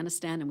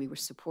Afghanistan and we were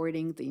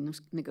supporting the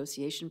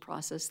negotiation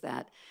process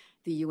that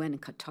the UN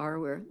and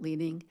Qatar were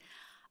leading,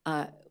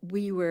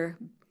 we were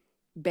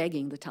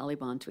begging the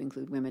Taliban to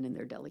include women in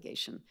their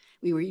delegation.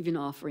 We were even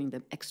offering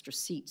them extra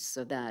seats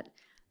so that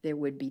there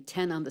would be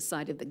 10 on the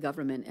side of the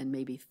government and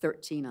maybe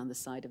 13 on the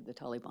side of the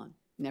Taliban.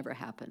 Never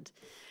happened.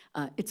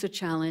 It's a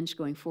challenge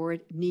going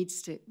forward.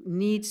 Needs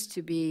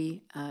to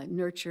be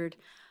nurtured.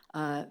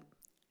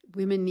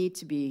 Women need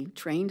to be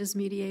trained as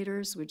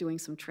mediators. We're doing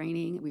some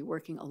training. We're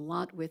working a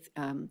lot with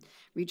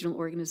regional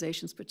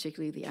organizations,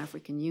 particularly the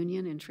African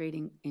Union, in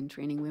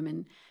training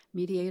women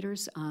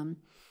mediators.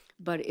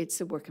 But it's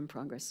a work in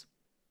progress.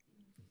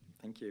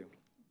 Thank you.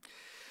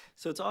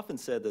 So it's often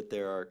said that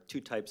there are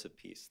two types of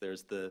peace.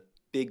 There's the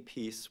big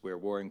peace where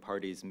warring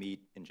parties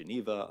meet in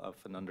Geneva,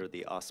 often under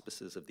the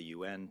auspices of the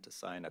UN, to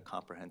sign a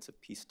comprehensive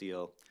peace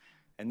deal.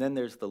 And then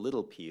there's the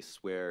little peace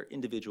where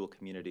individual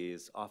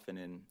communities, often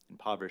in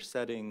impoverished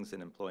settings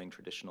and employing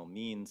traditional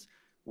means,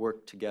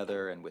 work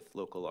together and with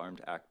local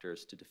armed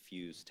actors to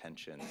diffuse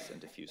tensions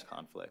and diffuse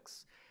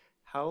conflicts.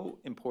 How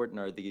important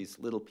are these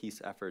little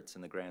peace efforts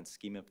in the grand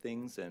scheme of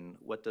things, and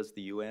what does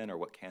the UN or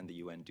what can the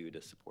UN do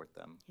to support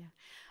them?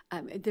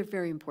 Yeah, they're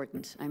very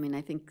important. I mean, I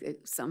think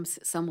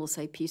some will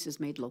say peace is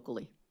made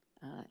locally,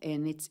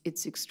 and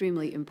it's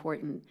extremely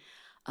important.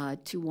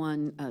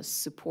 to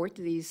support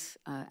these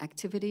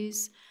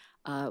activities.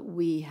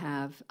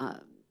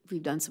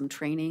 We've done some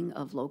training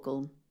of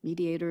local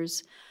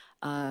mediators,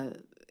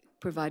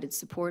 provided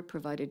support,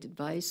 provided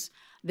advice.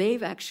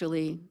 They've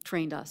actually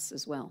trained us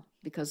as well,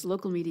 because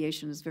local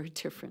mediation is very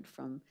different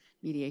from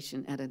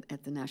mediation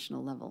at the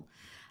national level.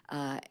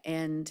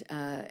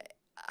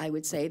 I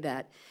would say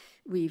that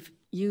we've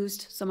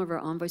used some of our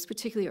envoys,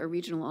 particularly our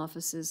regional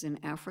offices in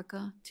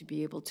Africa, to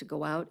be able to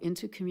go out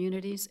into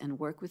communities and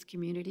work with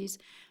communities.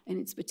 And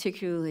it's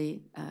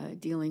particularly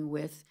dealing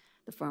with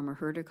the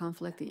farmer-herder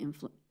conflict,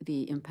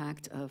 the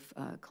impact of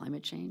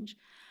climate change,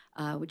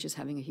 which is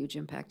having a huge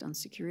impact on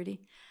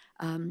security.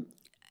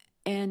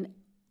 And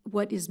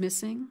what is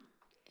missing?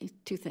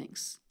 Two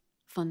things.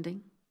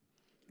 Funding.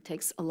 It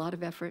takes a lot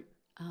of effort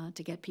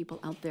to get people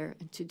out there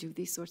and to do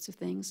these sorts of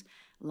things,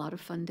 a lot of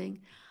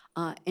funding,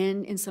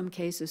 and in some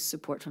cases,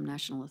 support from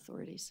national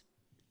authorities.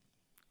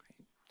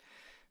 Great.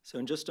 So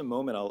in just a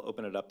moment, I'll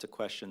open it up to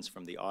questions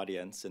from the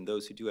audience. And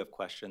those who do have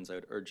questions, I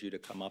would urge you to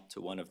come up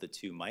to one of the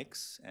two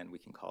mics, and we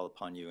can call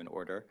upon you in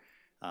order.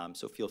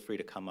 So feel free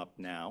to come up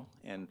now.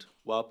 And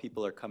while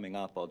people are coming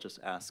up, I'll just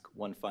ask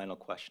one final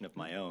question of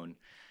my own.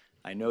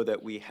 I know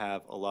that we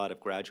have a lot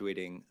of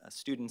graduating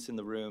students in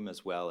the room,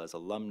 as well as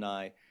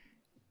alumni,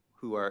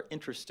 who are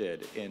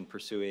interested in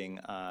pursuing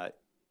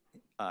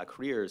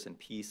careers in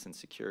peace and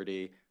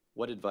security.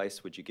 What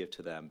advice would you give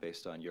to them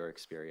based on your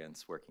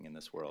experience working in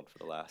this world for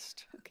the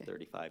last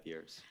 35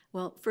 years?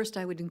 Well, first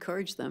I would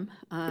encourage them.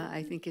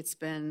 I think it's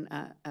been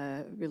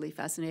really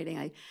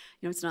fascinating.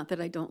 It's not that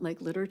I don't like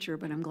literature,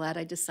 but I'm glad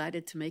I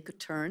decided to make a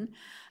turn.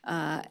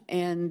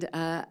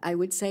 I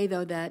would say,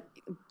 though, that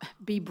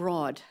be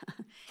broad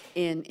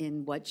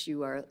in what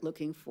you are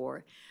looking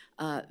for.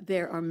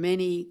 There are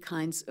many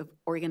kinds of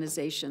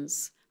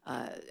organizations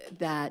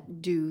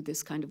that do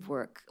this kind of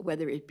work,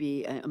 whether it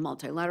be a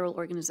multilateral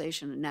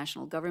organization, a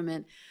national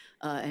government,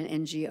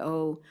 an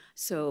NGO.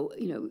 So,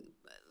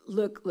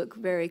 look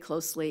very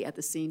closely at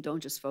the scene. Don't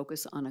just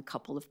focus on a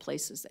couple of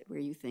places where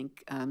you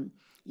think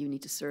you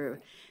need to serve.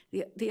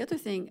 The other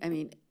thing,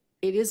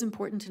 it is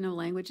important to know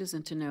languages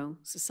and to know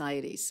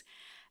societies.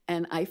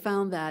 And I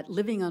found that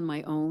living on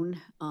my own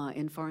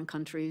in foreign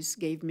countries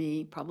gave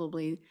me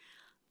probably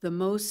the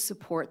most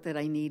support that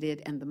I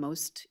needed and the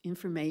most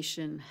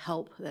information,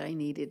 help that I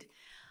needed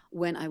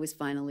when I was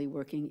finally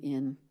working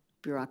in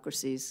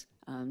bureaucracies,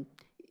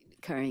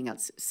 carrying out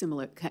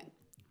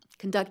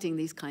conducting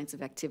these kinds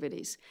of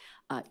activities.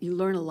 You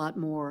learn a lot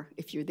more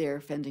if you're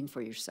there fending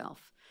for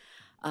yourself.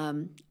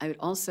 I would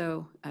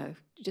also,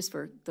 just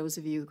for those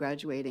of you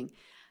graduating,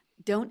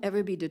 don't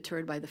ever be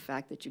deterred by the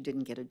fact that you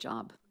didn't get a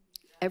job.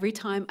 Every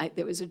time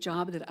there was a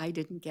job that I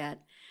didn't get,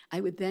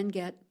 I would then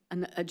get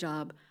a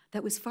job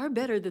that was far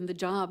better than the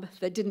job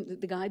that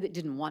the guy that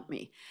didn't want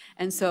me.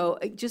 And so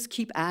just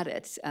keep at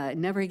it.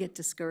 Never get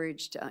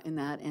discouraged in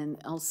that.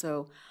 And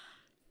also,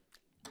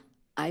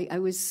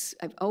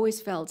 I've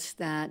always felt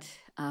that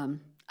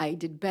I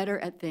did better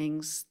at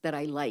things that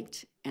I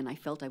liked and I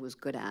felt I was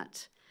good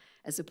at,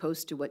 as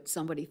opposed to what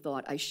somebody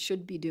thought I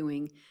should be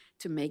doing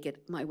to make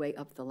it my way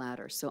up the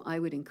ladder. So I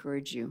would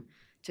encourage you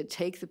to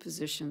take the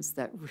positions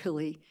that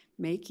really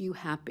make you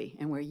happy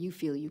and where you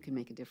feel you can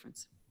make a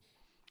difference.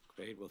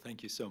 Great. Well,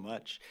 thank you so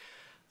much.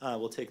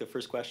 We'll take the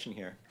first question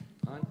here.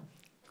 On?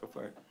 Go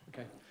for it.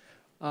 Okay.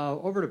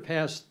 Over the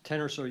past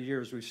 10 or so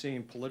years, we've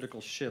seen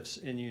political shifts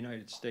in the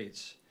United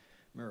States.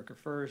 America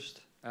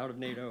first, out of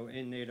NATO,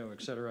 in NATO,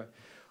 et cetera.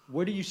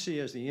 What do you see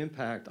as the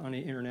impact on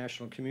the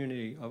international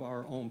community of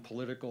our own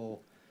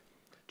political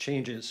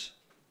changes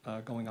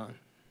going on?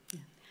 Yeah.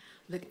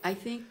 Look, I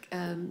think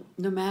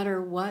no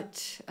matter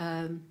what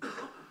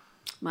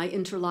my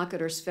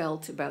interlocutors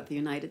felt about the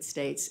United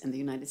States and the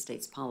United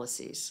States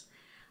policies,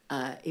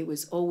 it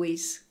was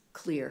always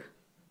clear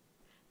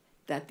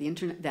that the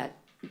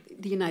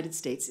United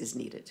States is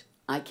needed.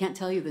 I can't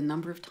tell you the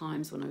number of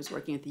times when I was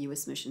working at the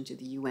U.S. mission to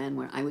the UN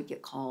where I would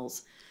get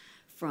calls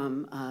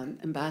from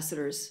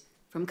ambassadors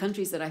from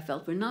countries that I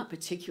felt were not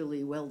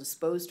particularly well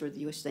disposed toward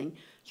the U.S. saying,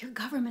 your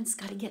government's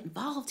got to get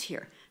involved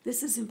here.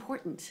 This is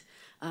important.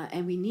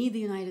 And we need the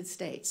United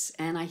States.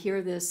 And I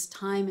hear this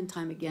time and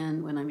time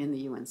again when I'm in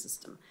the UN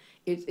system.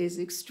 It is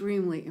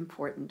extremely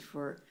important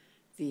for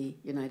the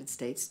United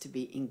States to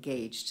be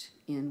engaged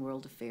in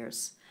world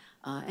affairs.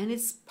 And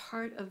it's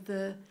part of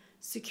the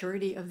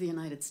security of the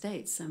United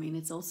States. I mean,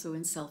 it's also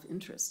in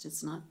self-interest.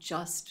 It's not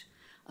just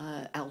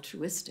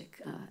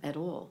altruistic at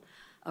all,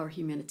 or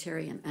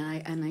humanitarian.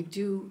 And I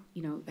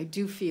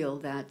do feel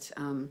that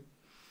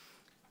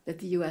that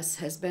the U.S.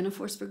 has been a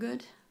force for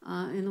good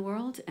in the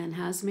world and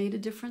has made a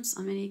difference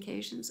on many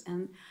occasions.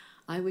 And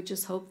I would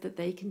just hope that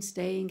they can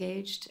stay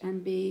engaged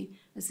and be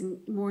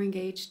more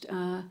engaged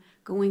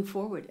going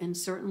forward. And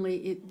certainly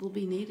it will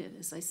be needed.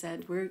 As I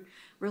said, we're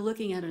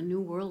looking at a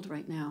new world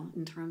right now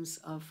in terms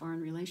of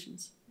foreign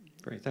relations.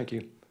 Great, thank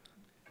you.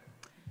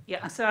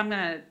 Yeah, so I'm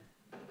going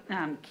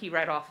to key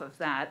right off of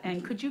that.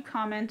 And could you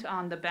comment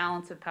on the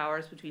balance of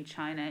powers between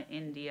China,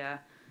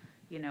 India,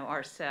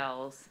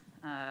 ourselves,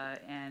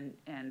 and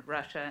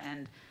Russia,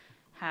 and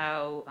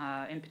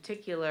how, in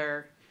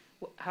particular,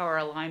 how our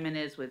alignment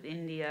is with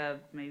India,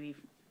 maybe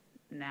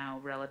now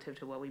relative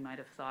to what we might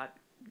have thought,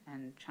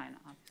 and China,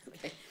 obviously.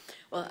 Okay.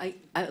 Well,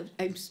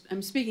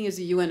 I'm speaking as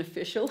a UN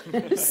official,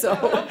 so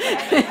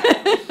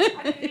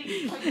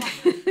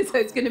so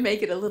it's going to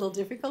make it a little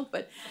difficult.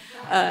 But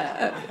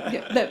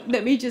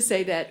let me just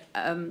say that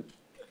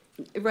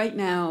right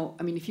now,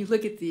 I mean, if you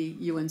look at the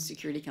UN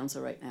Security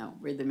Council right now,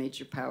 where the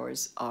major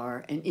powers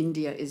are, and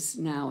India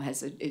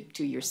has a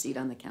 2-year seat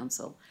on the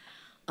council,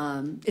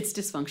 it's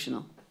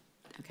dysfunctional.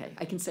 Okay,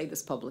 I can say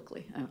this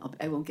publicly.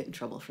 I won't get in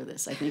trouble for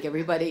this. I think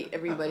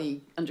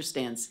everybody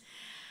understands.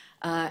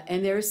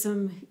 And there are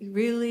some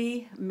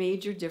really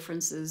major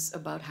differences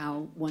about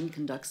how one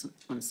conducts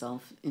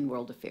oneself in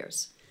world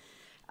affairs.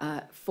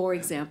 For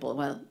example,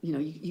 well,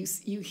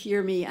 you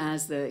hear me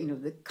as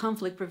the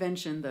conflict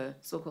prevention, the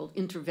so-called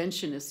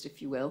interventionist,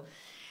 if you will.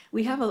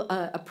 We have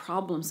a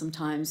problem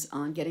sometimes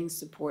on getting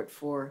support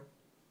for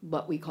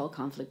what we call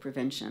conflict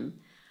prevention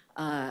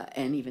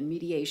and even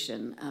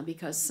mediation,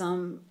 because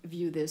some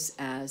view this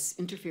as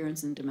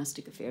interference in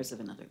domestic affairs of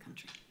another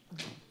country.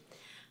 Okay.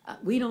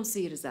 We don't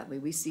see it as that way.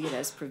 We see it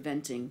as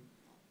preventing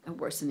a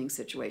worsening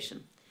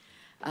situation.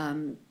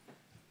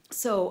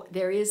 So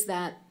there is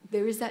that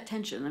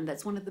tension, and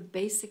that's one of the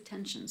basic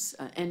tensions.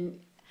 And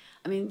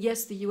I mean,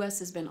 yes, the U.S.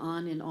 has been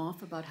on and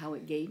off about how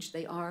engaged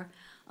they are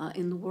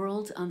in the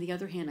world. On the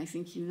other hand, I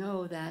think you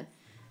know that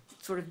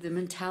sort of the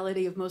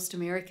mentality of most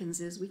Americans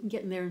is we can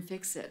get in there and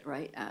fix it,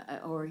 right?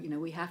 Or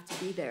we have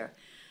to be there.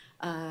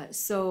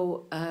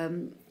 So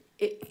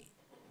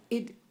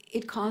it's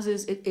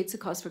a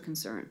cause for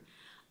concern.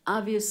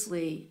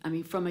 Obviously, I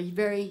mean, from a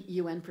very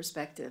UN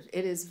perspective,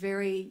 it is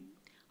very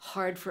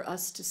hard for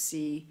us to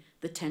see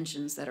the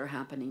tensions that are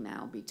happening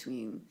now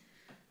between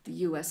the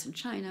U.S. and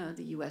China,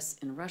 the U.S.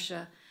 and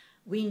Russia.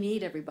 We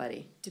need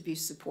everybody to be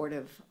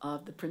supportive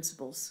of the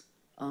principles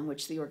on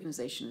which the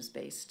organization is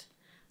based.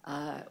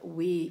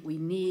 We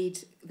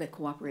need the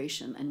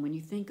cooperation, and when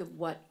you think of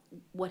what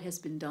has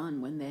been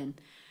done when then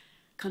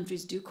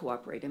countries do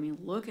cooperate, I mean,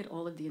 look at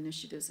all of the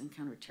initiatives in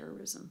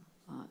counterterrorism,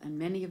 and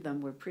many of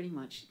them were pretty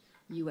much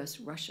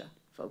U.S.-Russia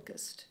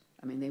focused.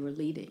 I mean, they were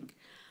leading.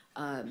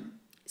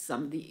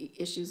 Some of the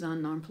issues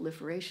on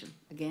non-proliferation,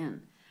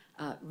 again,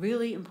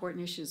 really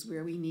important issues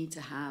where we need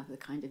to have the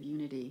kind of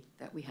unity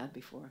that we had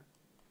before.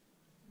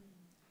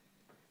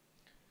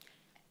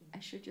 I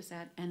should just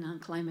add, and on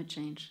climate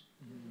change,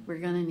 we're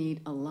going to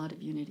need a lot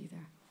of unity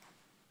there.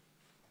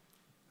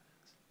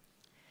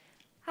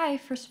 Hi,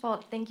 first of all,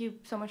 thank you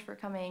so much for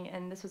coming,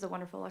 and this was a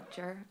wonderful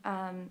lecture.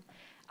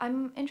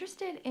 I'm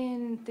interested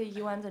in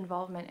the UN's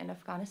involvement in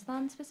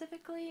Afghanistan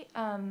specifically.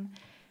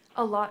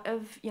 A lot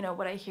of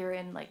what I hear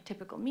in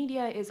typical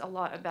media is a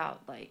lot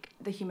about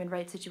the human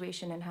rights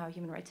situation and how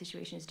human rights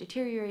situation is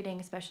deteriorating,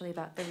 especially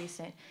about the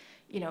recent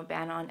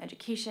ban on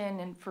education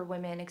and for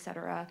women,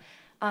 etc.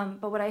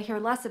 But what I hear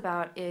less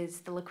about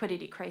is the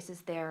liquidity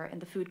crisis there and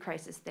the food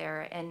crisis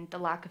there and the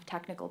lack of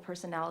technical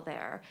personnel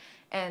there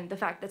and the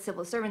fact that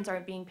civil servants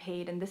aren't being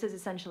paid, and this is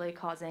essentially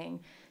causing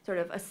sort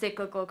of a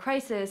cyclical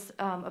crisis,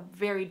 a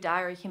very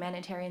dire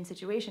humanitarian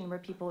situation where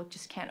people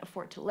just can't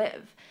afford to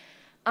live.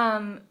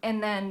 And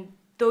then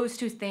those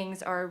two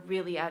things are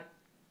really at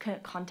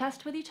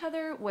contest with each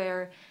other,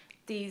 where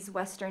these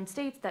Western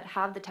states that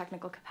have the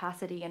technical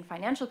capacity and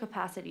financial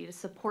capacity to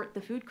support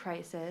the food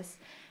crisis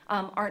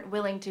aren't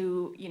willing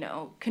to,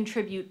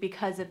 contribute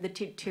because of the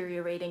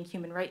deteriorating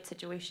human rights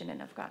situation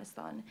in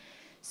Afghanistan.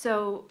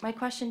 So my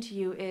question to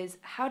you is,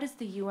 how does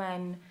the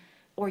UN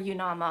or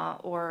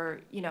UNAMA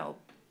or,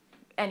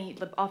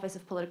 the Office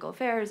of Political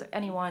Affairs,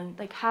 anyone,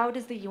 how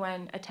does the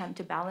UN attempt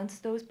to balance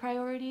those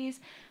priorities?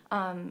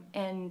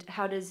 And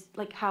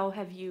how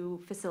have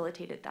you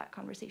facilitated that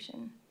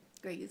conversation?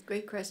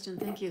 Great question,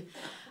 thank you.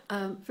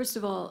 First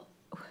of all,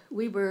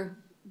 we were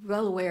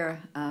well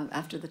aware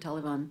after the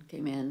Taliban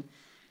came in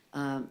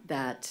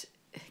that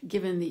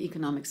given the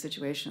economic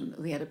situation,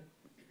 we had a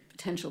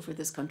potential for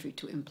this country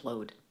to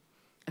implode,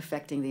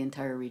 affecting the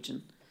entire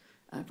region,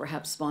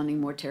 perhaps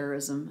spawning more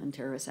terrorism and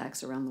terrorist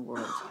acts around the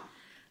world.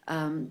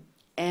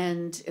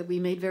 And we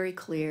made very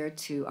clear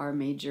to our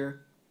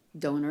major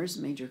donors,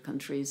 major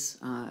countries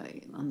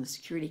on the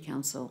Security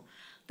Council,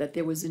 that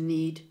there was a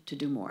need to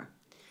do more.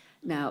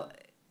 Now,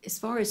 as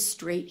far as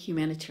straight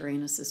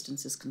humanitarian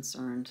assistance is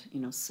concerned,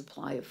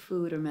 supply of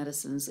food or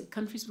medicines,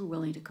 countries were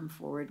willing to come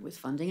forward with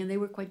funding, and they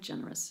were quite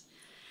generous.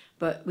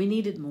 But we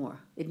needed more.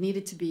 It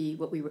needed to be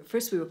what we were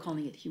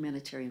calling it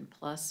humanitarian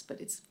plus, but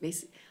it's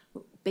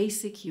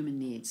basic human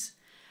needs.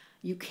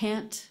 You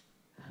can't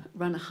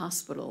run a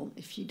hospital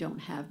if you don't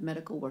have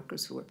medical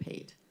workers who are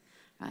paid,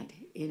 right?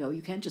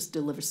 You can't just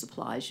deliver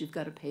supplies. You've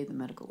got to pay the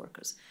medical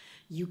workers.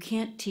 You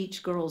can't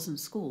teach girls in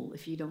school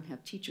if you don't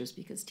have teachers,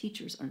 because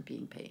teachers aren't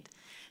being paid.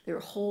 There are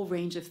a whole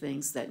range of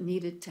things that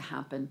needed to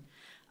happen.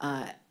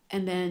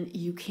 And then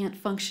you can't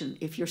function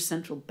if your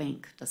central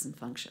bank doesn't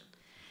function.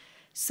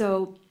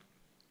 So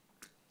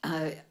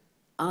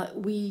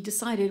we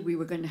decided we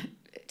were going to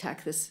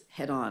attack this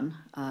head on.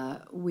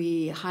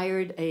 We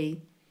hired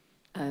a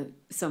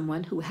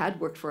someone who had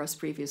worked for us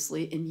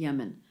previously in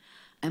Yemen.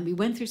 And we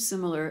went through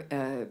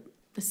a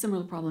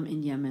similar problem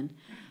in Yemen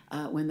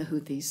when the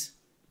Houthis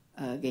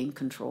gained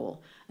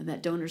control, and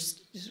that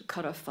donors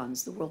cut off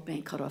funds, the World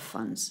Bank cut off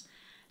funds.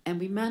 And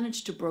we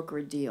managed to broker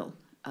a deal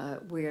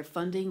where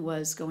funding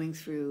was going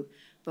through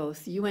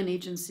both UN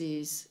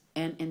agencies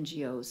and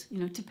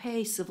NGOs, to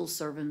pay civil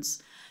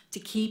servants to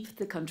keep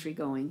the country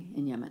going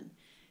in Yemen.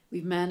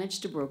 We've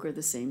managed to broker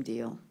the same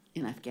deal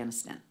in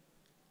Afghanistan.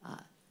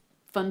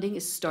 Funding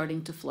is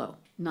starting to flow,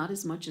 not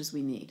as much as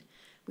we need.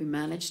 We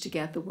managed to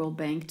get the World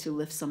Bank to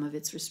lift some of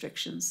its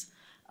restrictions,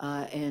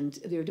 and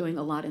they're doing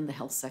a lot in the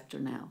health sector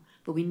now.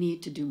 But we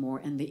need to do more,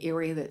 and the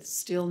area that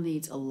still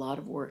needs a lot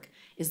of work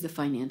is the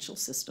financial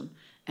system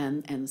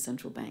and the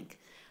central bank.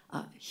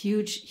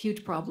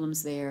 Huge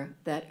problems there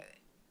that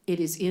it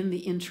is in the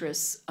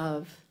interests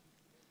of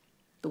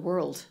the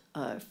world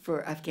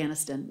for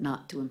Afghanistan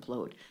not to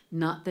implode.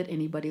 Not that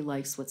anybody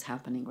likes what's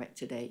happening right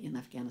today in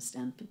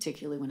Afghanistan,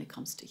 particularly when it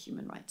comes to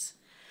human rights.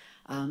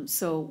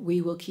 So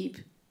we will keep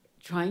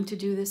trying to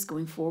do this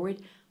going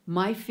forward.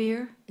 My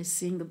fear is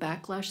seeing the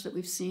backlash that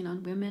we've seen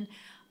on women,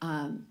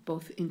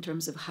 both in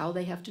terms of how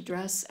they have to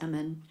dress and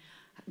then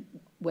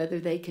whether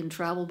they can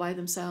travel by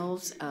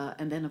themselves,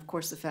 and then of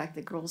course the fact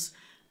that girls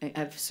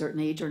at a certain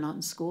age are not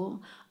in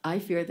school. I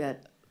fear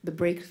that the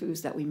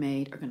breakthroughs that we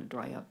made are going to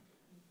dry up.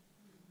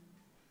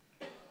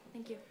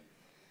 Thank you.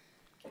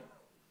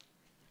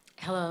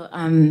 Hello.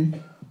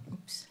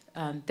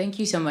 Thank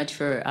you so much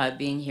for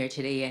being here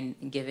today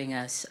and giving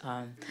us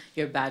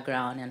your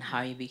background and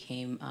how you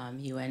became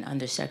UN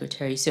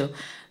Undersecretary. So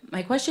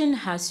my question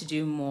has to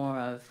do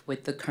more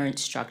with the current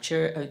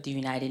structure of the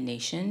United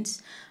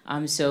Nations.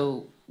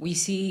 So we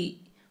see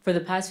for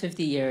the past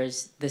 50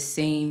 years, the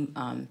same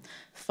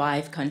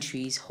 5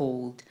 countries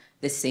hold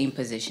the same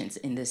positions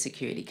in the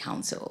Security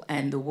Council.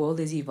 And the world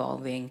is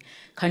evolving,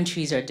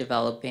 countries are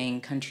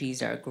developing,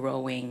 countries are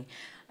growing.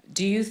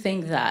 Do you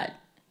think that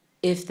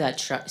if that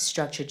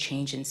structure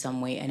changed in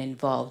some way and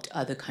involved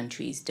other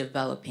countries,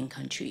 developing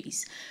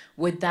countries,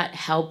 would that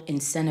help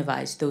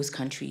incentivize those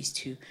countries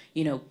to,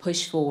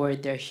 push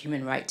forward their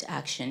human rights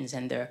actions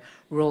and their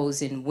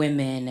roles in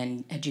women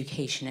and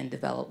education and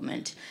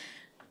development?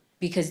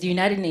 Because the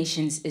United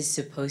Nations is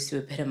supposed to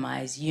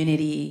epitomize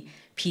unity,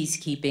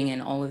 peacekeeping,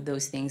 and all of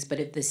those things, but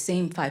if the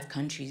same 5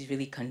 countries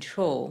really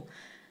control,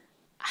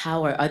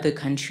 how are other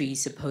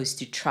countries supposed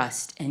to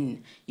trust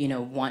and,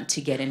 want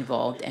to get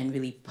involved and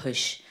really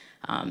push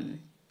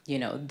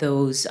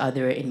those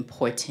other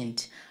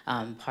important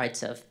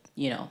parts of,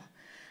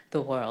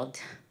 the world?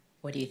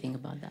 What do you think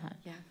about that?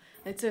 Yeah,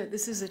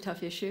 this is a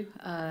tough issue.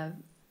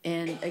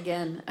 And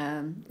again,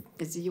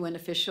 as a UN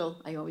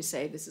official, I always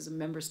say this is a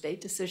member state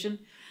decision.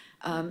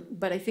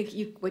 But I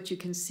think what you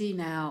can see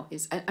now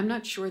is, I'm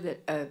not sure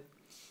that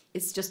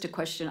it's just a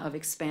question of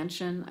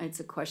expansion. It's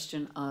a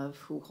question of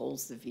who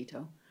holds the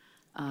veto.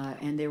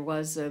 And there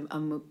was an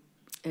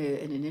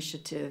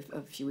initiative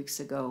a few weeks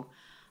ago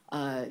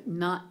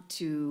not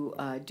to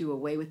do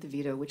away with the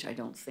veto, which I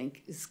don't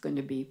think is going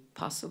to be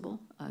possible,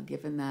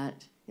 given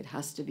that it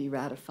has to be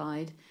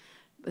ratified.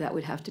 That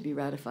would have to be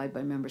ratified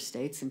by member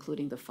states,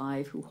 including the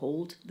 5 who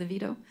hold the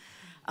veto.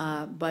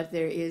 But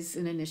there is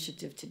an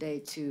initiative today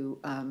to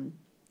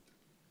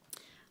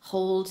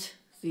hold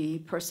the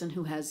person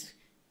who has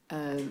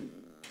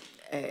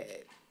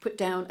put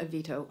down a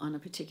veto on a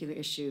particular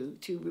issue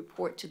to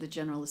report to the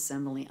General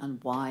Assembly on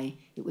why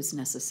it was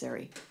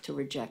necessary to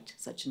reject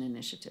such an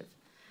initiative.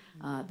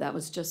 That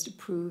was just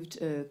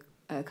approved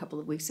a couple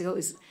of weeks ago. It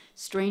was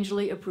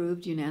strangely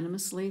approved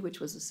unanimously, which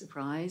was a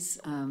surprise.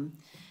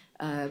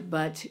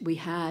 But we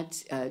had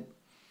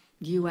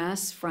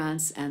US,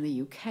 France, and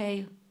the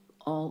UK,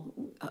 all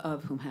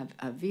of whom have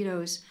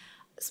vetoes,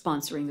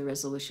 sponsoring the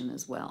resolution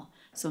as well.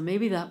 So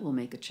maybe that will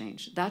make a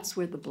change. That's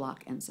where the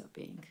block ends up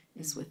being,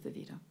 is with the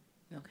veto.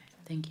 Okay,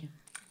 thank you.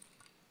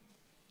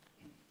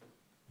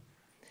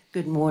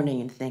 Good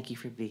morning, and thank you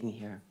for being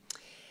here.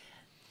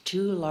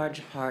 2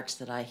 large parts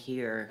that I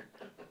hear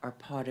are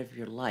part of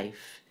your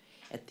life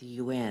at the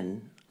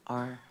UN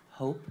are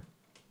hope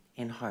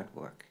and hard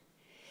work.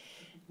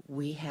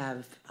 We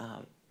have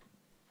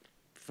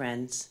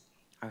friends,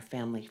 our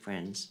family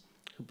friends,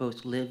 who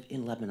both live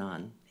in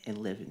Lebanon and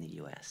live in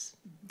the US.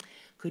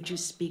 Could you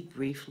speak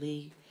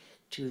briefly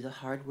to the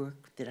hard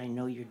work that I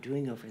know you're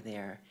doing over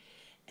there,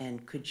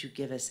 and could you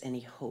give us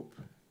any hope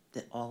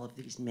that all of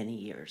these many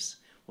years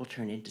will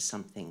turn into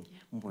something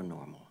more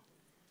normal?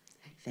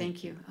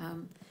 Thank you.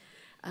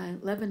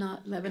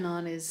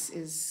 Lebanon is,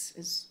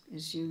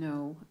 as you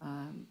know,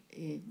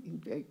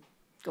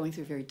 going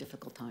through very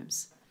difficult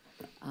times.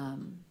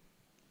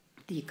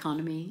 The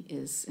economy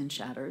is in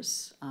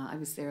shatters. I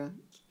was there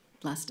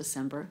last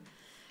December,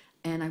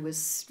 and I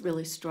was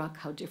really struck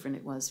how different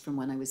it was from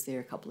when I was there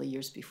a couple of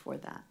years before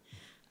that.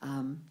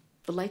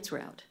 The lights were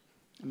out.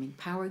 I mean,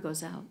 power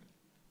goes out.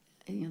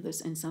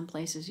 There's in some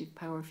places you have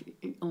power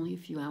only a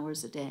few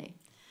hours a day.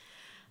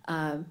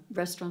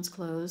 Restaurants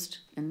closed,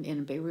 and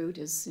in Beirut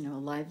was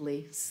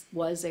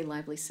a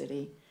lively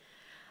city.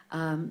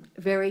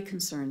 Very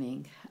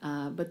concerning,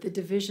 but the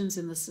divisions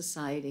in the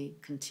society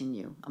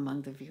continue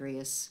among the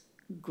various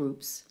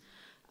groups.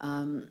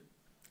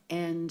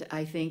 And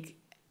I think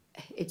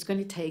it's going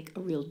to take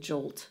a real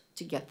jolt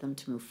to get them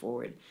to move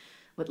forward.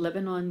 What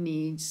Lebanon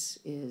needs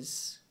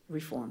is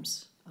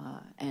reforms.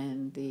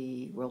 And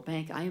the World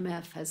Bank,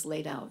 IMF, has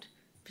laid out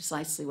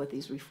precisely what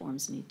these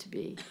reforms need to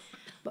be.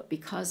 But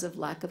because of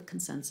lack of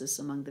consensus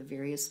among the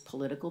various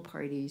political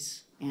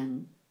parties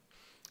and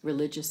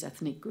religious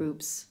ethnic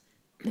groups,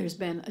 there's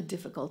been a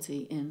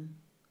difficulty in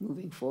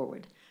moving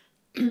forward.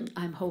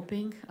 I'm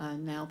hoping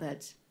now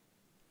that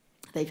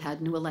they've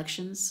had new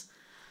elections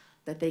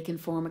that they can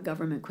form a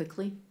government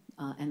quickly,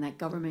 and that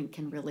government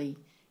can really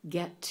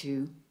get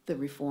to the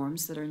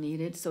reforms that are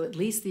needed, so at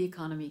least the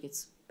economy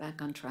gets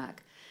back on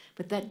track.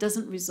 But that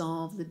doesn't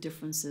resolve the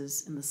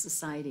differences in the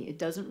society. It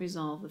doesn't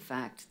resolve the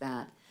fact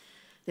that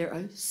there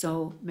are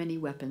so many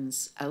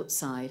weapons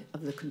outside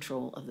of the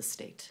control of the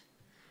state,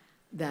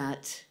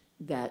 that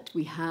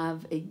we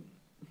have a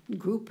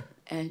group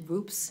and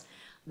groups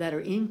that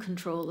are in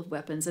control of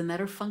weapons and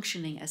that are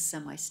functioning as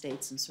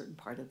semi-states in certain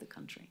part of the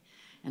country.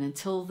 And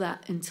until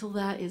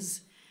that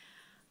is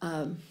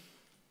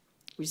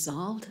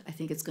resolved, I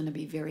think it's going to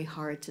be very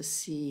hard to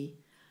see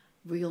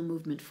real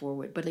movement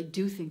forward. But I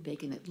do think they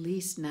can at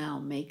least now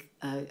make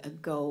a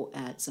go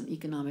at some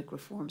economic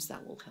reforms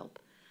that will help.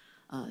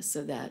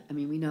 So that, I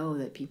mean, we know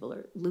that people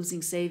are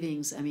losing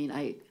savings. I mean,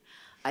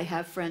 I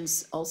have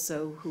friends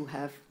also who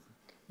have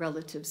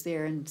relatives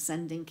there and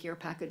sending care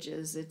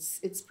packages.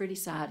 It's pretty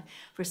sad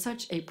for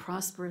such a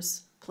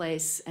prosperous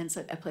place and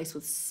a place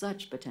with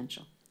such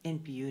potential.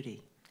 And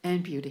beauty.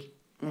 And beauty.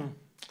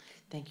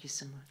 Thank you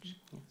so much.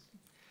 Yes.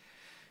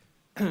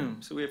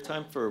 So we have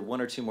time for one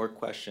or two more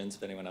questions,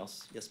 if anyone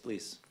else. Yes,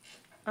 please.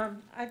 Hi,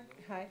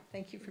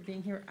 thank you for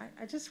being here.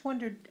 I just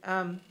wondered,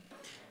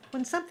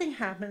 when something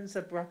happens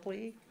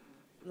abruptly,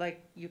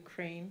 like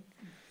Ukraine,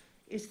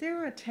 is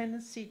there a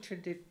tendency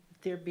to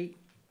there be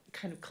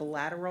kind of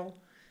collateral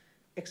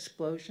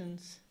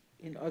explosions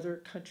in other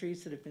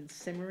countries that have been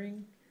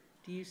simmering?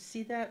 Do you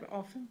see that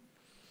often?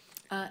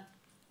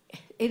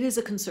 It is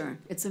a concern.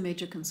 It's a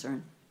major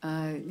concern.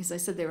 As I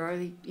said, there are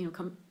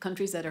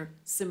countries that are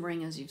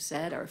simmering, as you've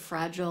said, are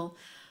fragile,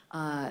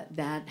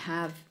 that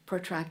have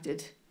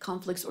protracted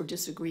conflicts or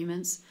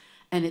disagreements,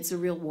 and it's a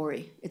real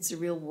worry. It's a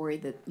real worry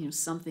that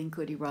something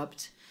could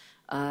erupt,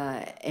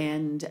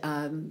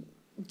 and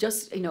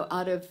just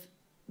out of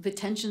the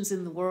tensions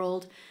in the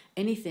world,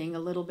 anything, a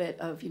little bit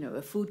of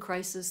a food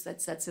crisis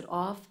that sets it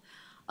off,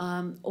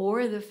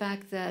 or the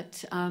fact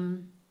that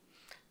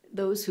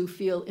those who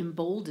feel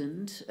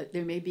emboldened,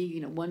 there may be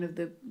one of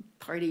the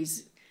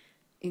parties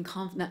in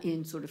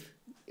sort of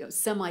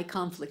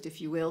semi-conflict,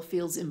 if you will,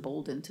 feels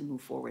emboldened to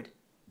move forward.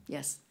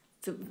 Yes,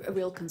 it's a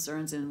real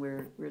concerns, and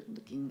we're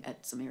looking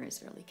at some areas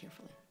fairly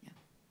carefully. Yeah.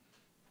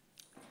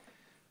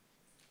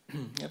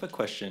 I have a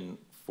question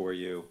for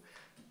you.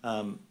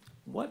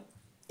 What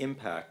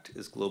impact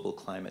is global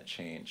climate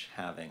change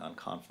having on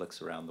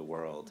conflicts around the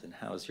world, and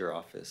how is your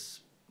office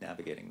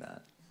navigating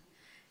that?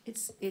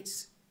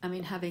 It's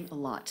having a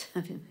lot,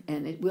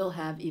 and it will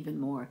have even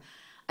more.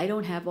 I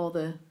don't have all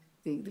the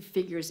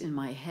figures in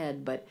my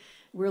head, but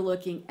we're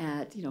looking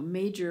at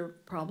major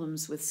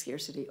problems with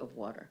scarcity of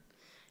water.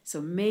 So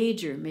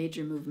major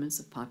movements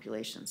of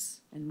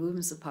populations, and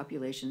movements of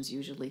populations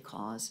usually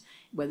cause,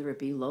 whether it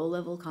be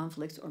low-level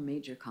conflicts or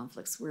major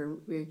conflicts, where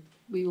we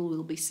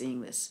will be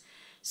seeing this.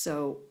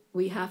 So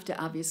we have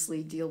to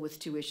obviously deal with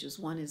two issues.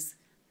 One is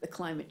the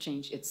climate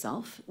change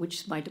itself,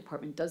 which my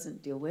department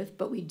doesn't deal with,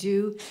 but we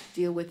do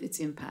deal with its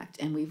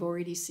impact. And we've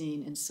already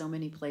seen in so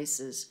many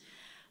places,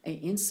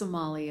 in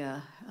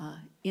Somalia,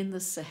 in the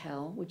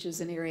Sahel, which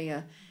is an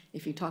area,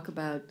 if you talk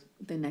about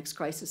the next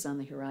crisis on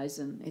the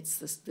horizon, it's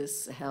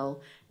this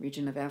Sahel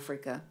region of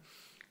Africa.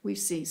 We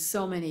see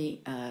so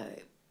many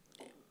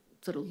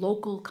sort of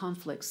local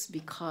conflicts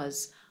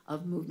because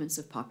of movements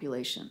of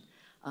population.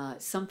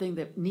 Something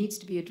that needs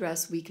to be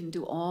addressed. We can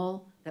do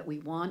all that we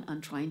want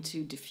on trying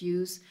to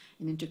diffuse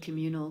an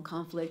intercommunal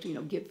conflict,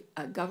 give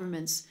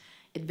governments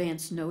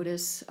advance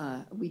notice.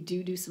 We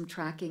do some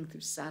tracking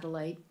through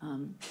satellite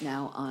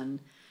now on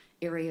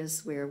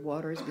areas where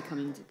water is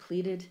becoming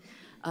depleted,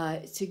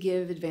 to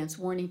give advance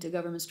warning to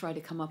governments, try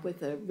to come up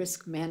with a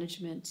risk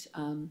management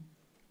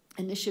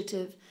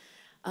initiative.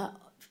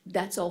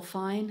 That's all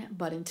fine,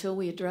 but until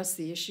we address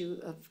the issue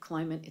of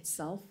climate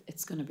itself,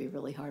 it's going to be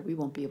really hard. We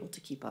won't be able to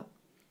keep up.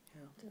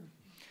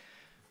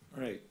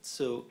 All right,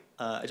 so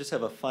I just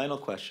have a final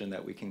question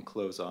that we can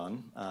close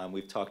on.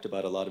 We've talked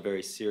about a lot of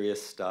very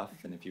serious stuff,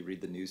 and if you read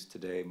the news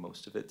today,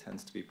 most of it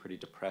tends to be pretty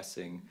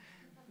depressing.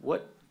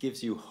 What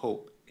gives you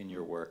hope in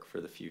your work for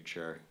the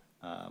future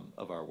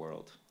of our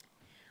world?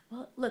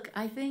 Well, look,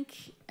 I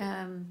think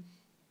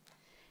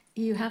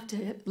you have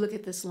to look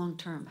at this long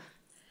term,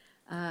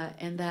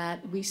 and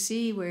that we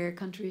see where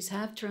countries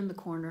have turned the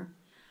corner,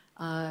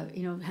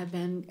 have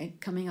been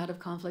coming out of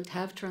conflict,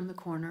 have turned the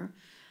corner.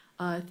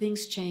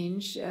 Things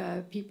change.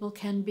 People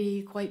can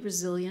be quite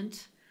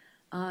resilient.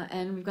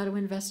 and we've got to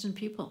invest in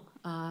people.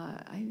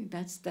 I think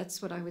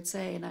that's what I would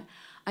say. And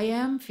I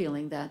am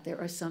feeling that there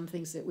are some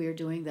things that we are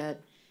doing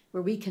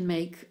where we can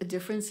make a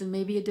difference, and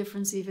maybe a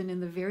difference even in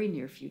the very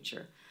near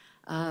future.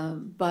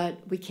 But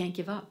we can't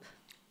give up.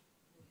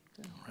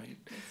 All right.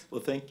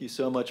 Well, thank you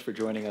so much for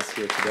joining us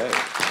here today.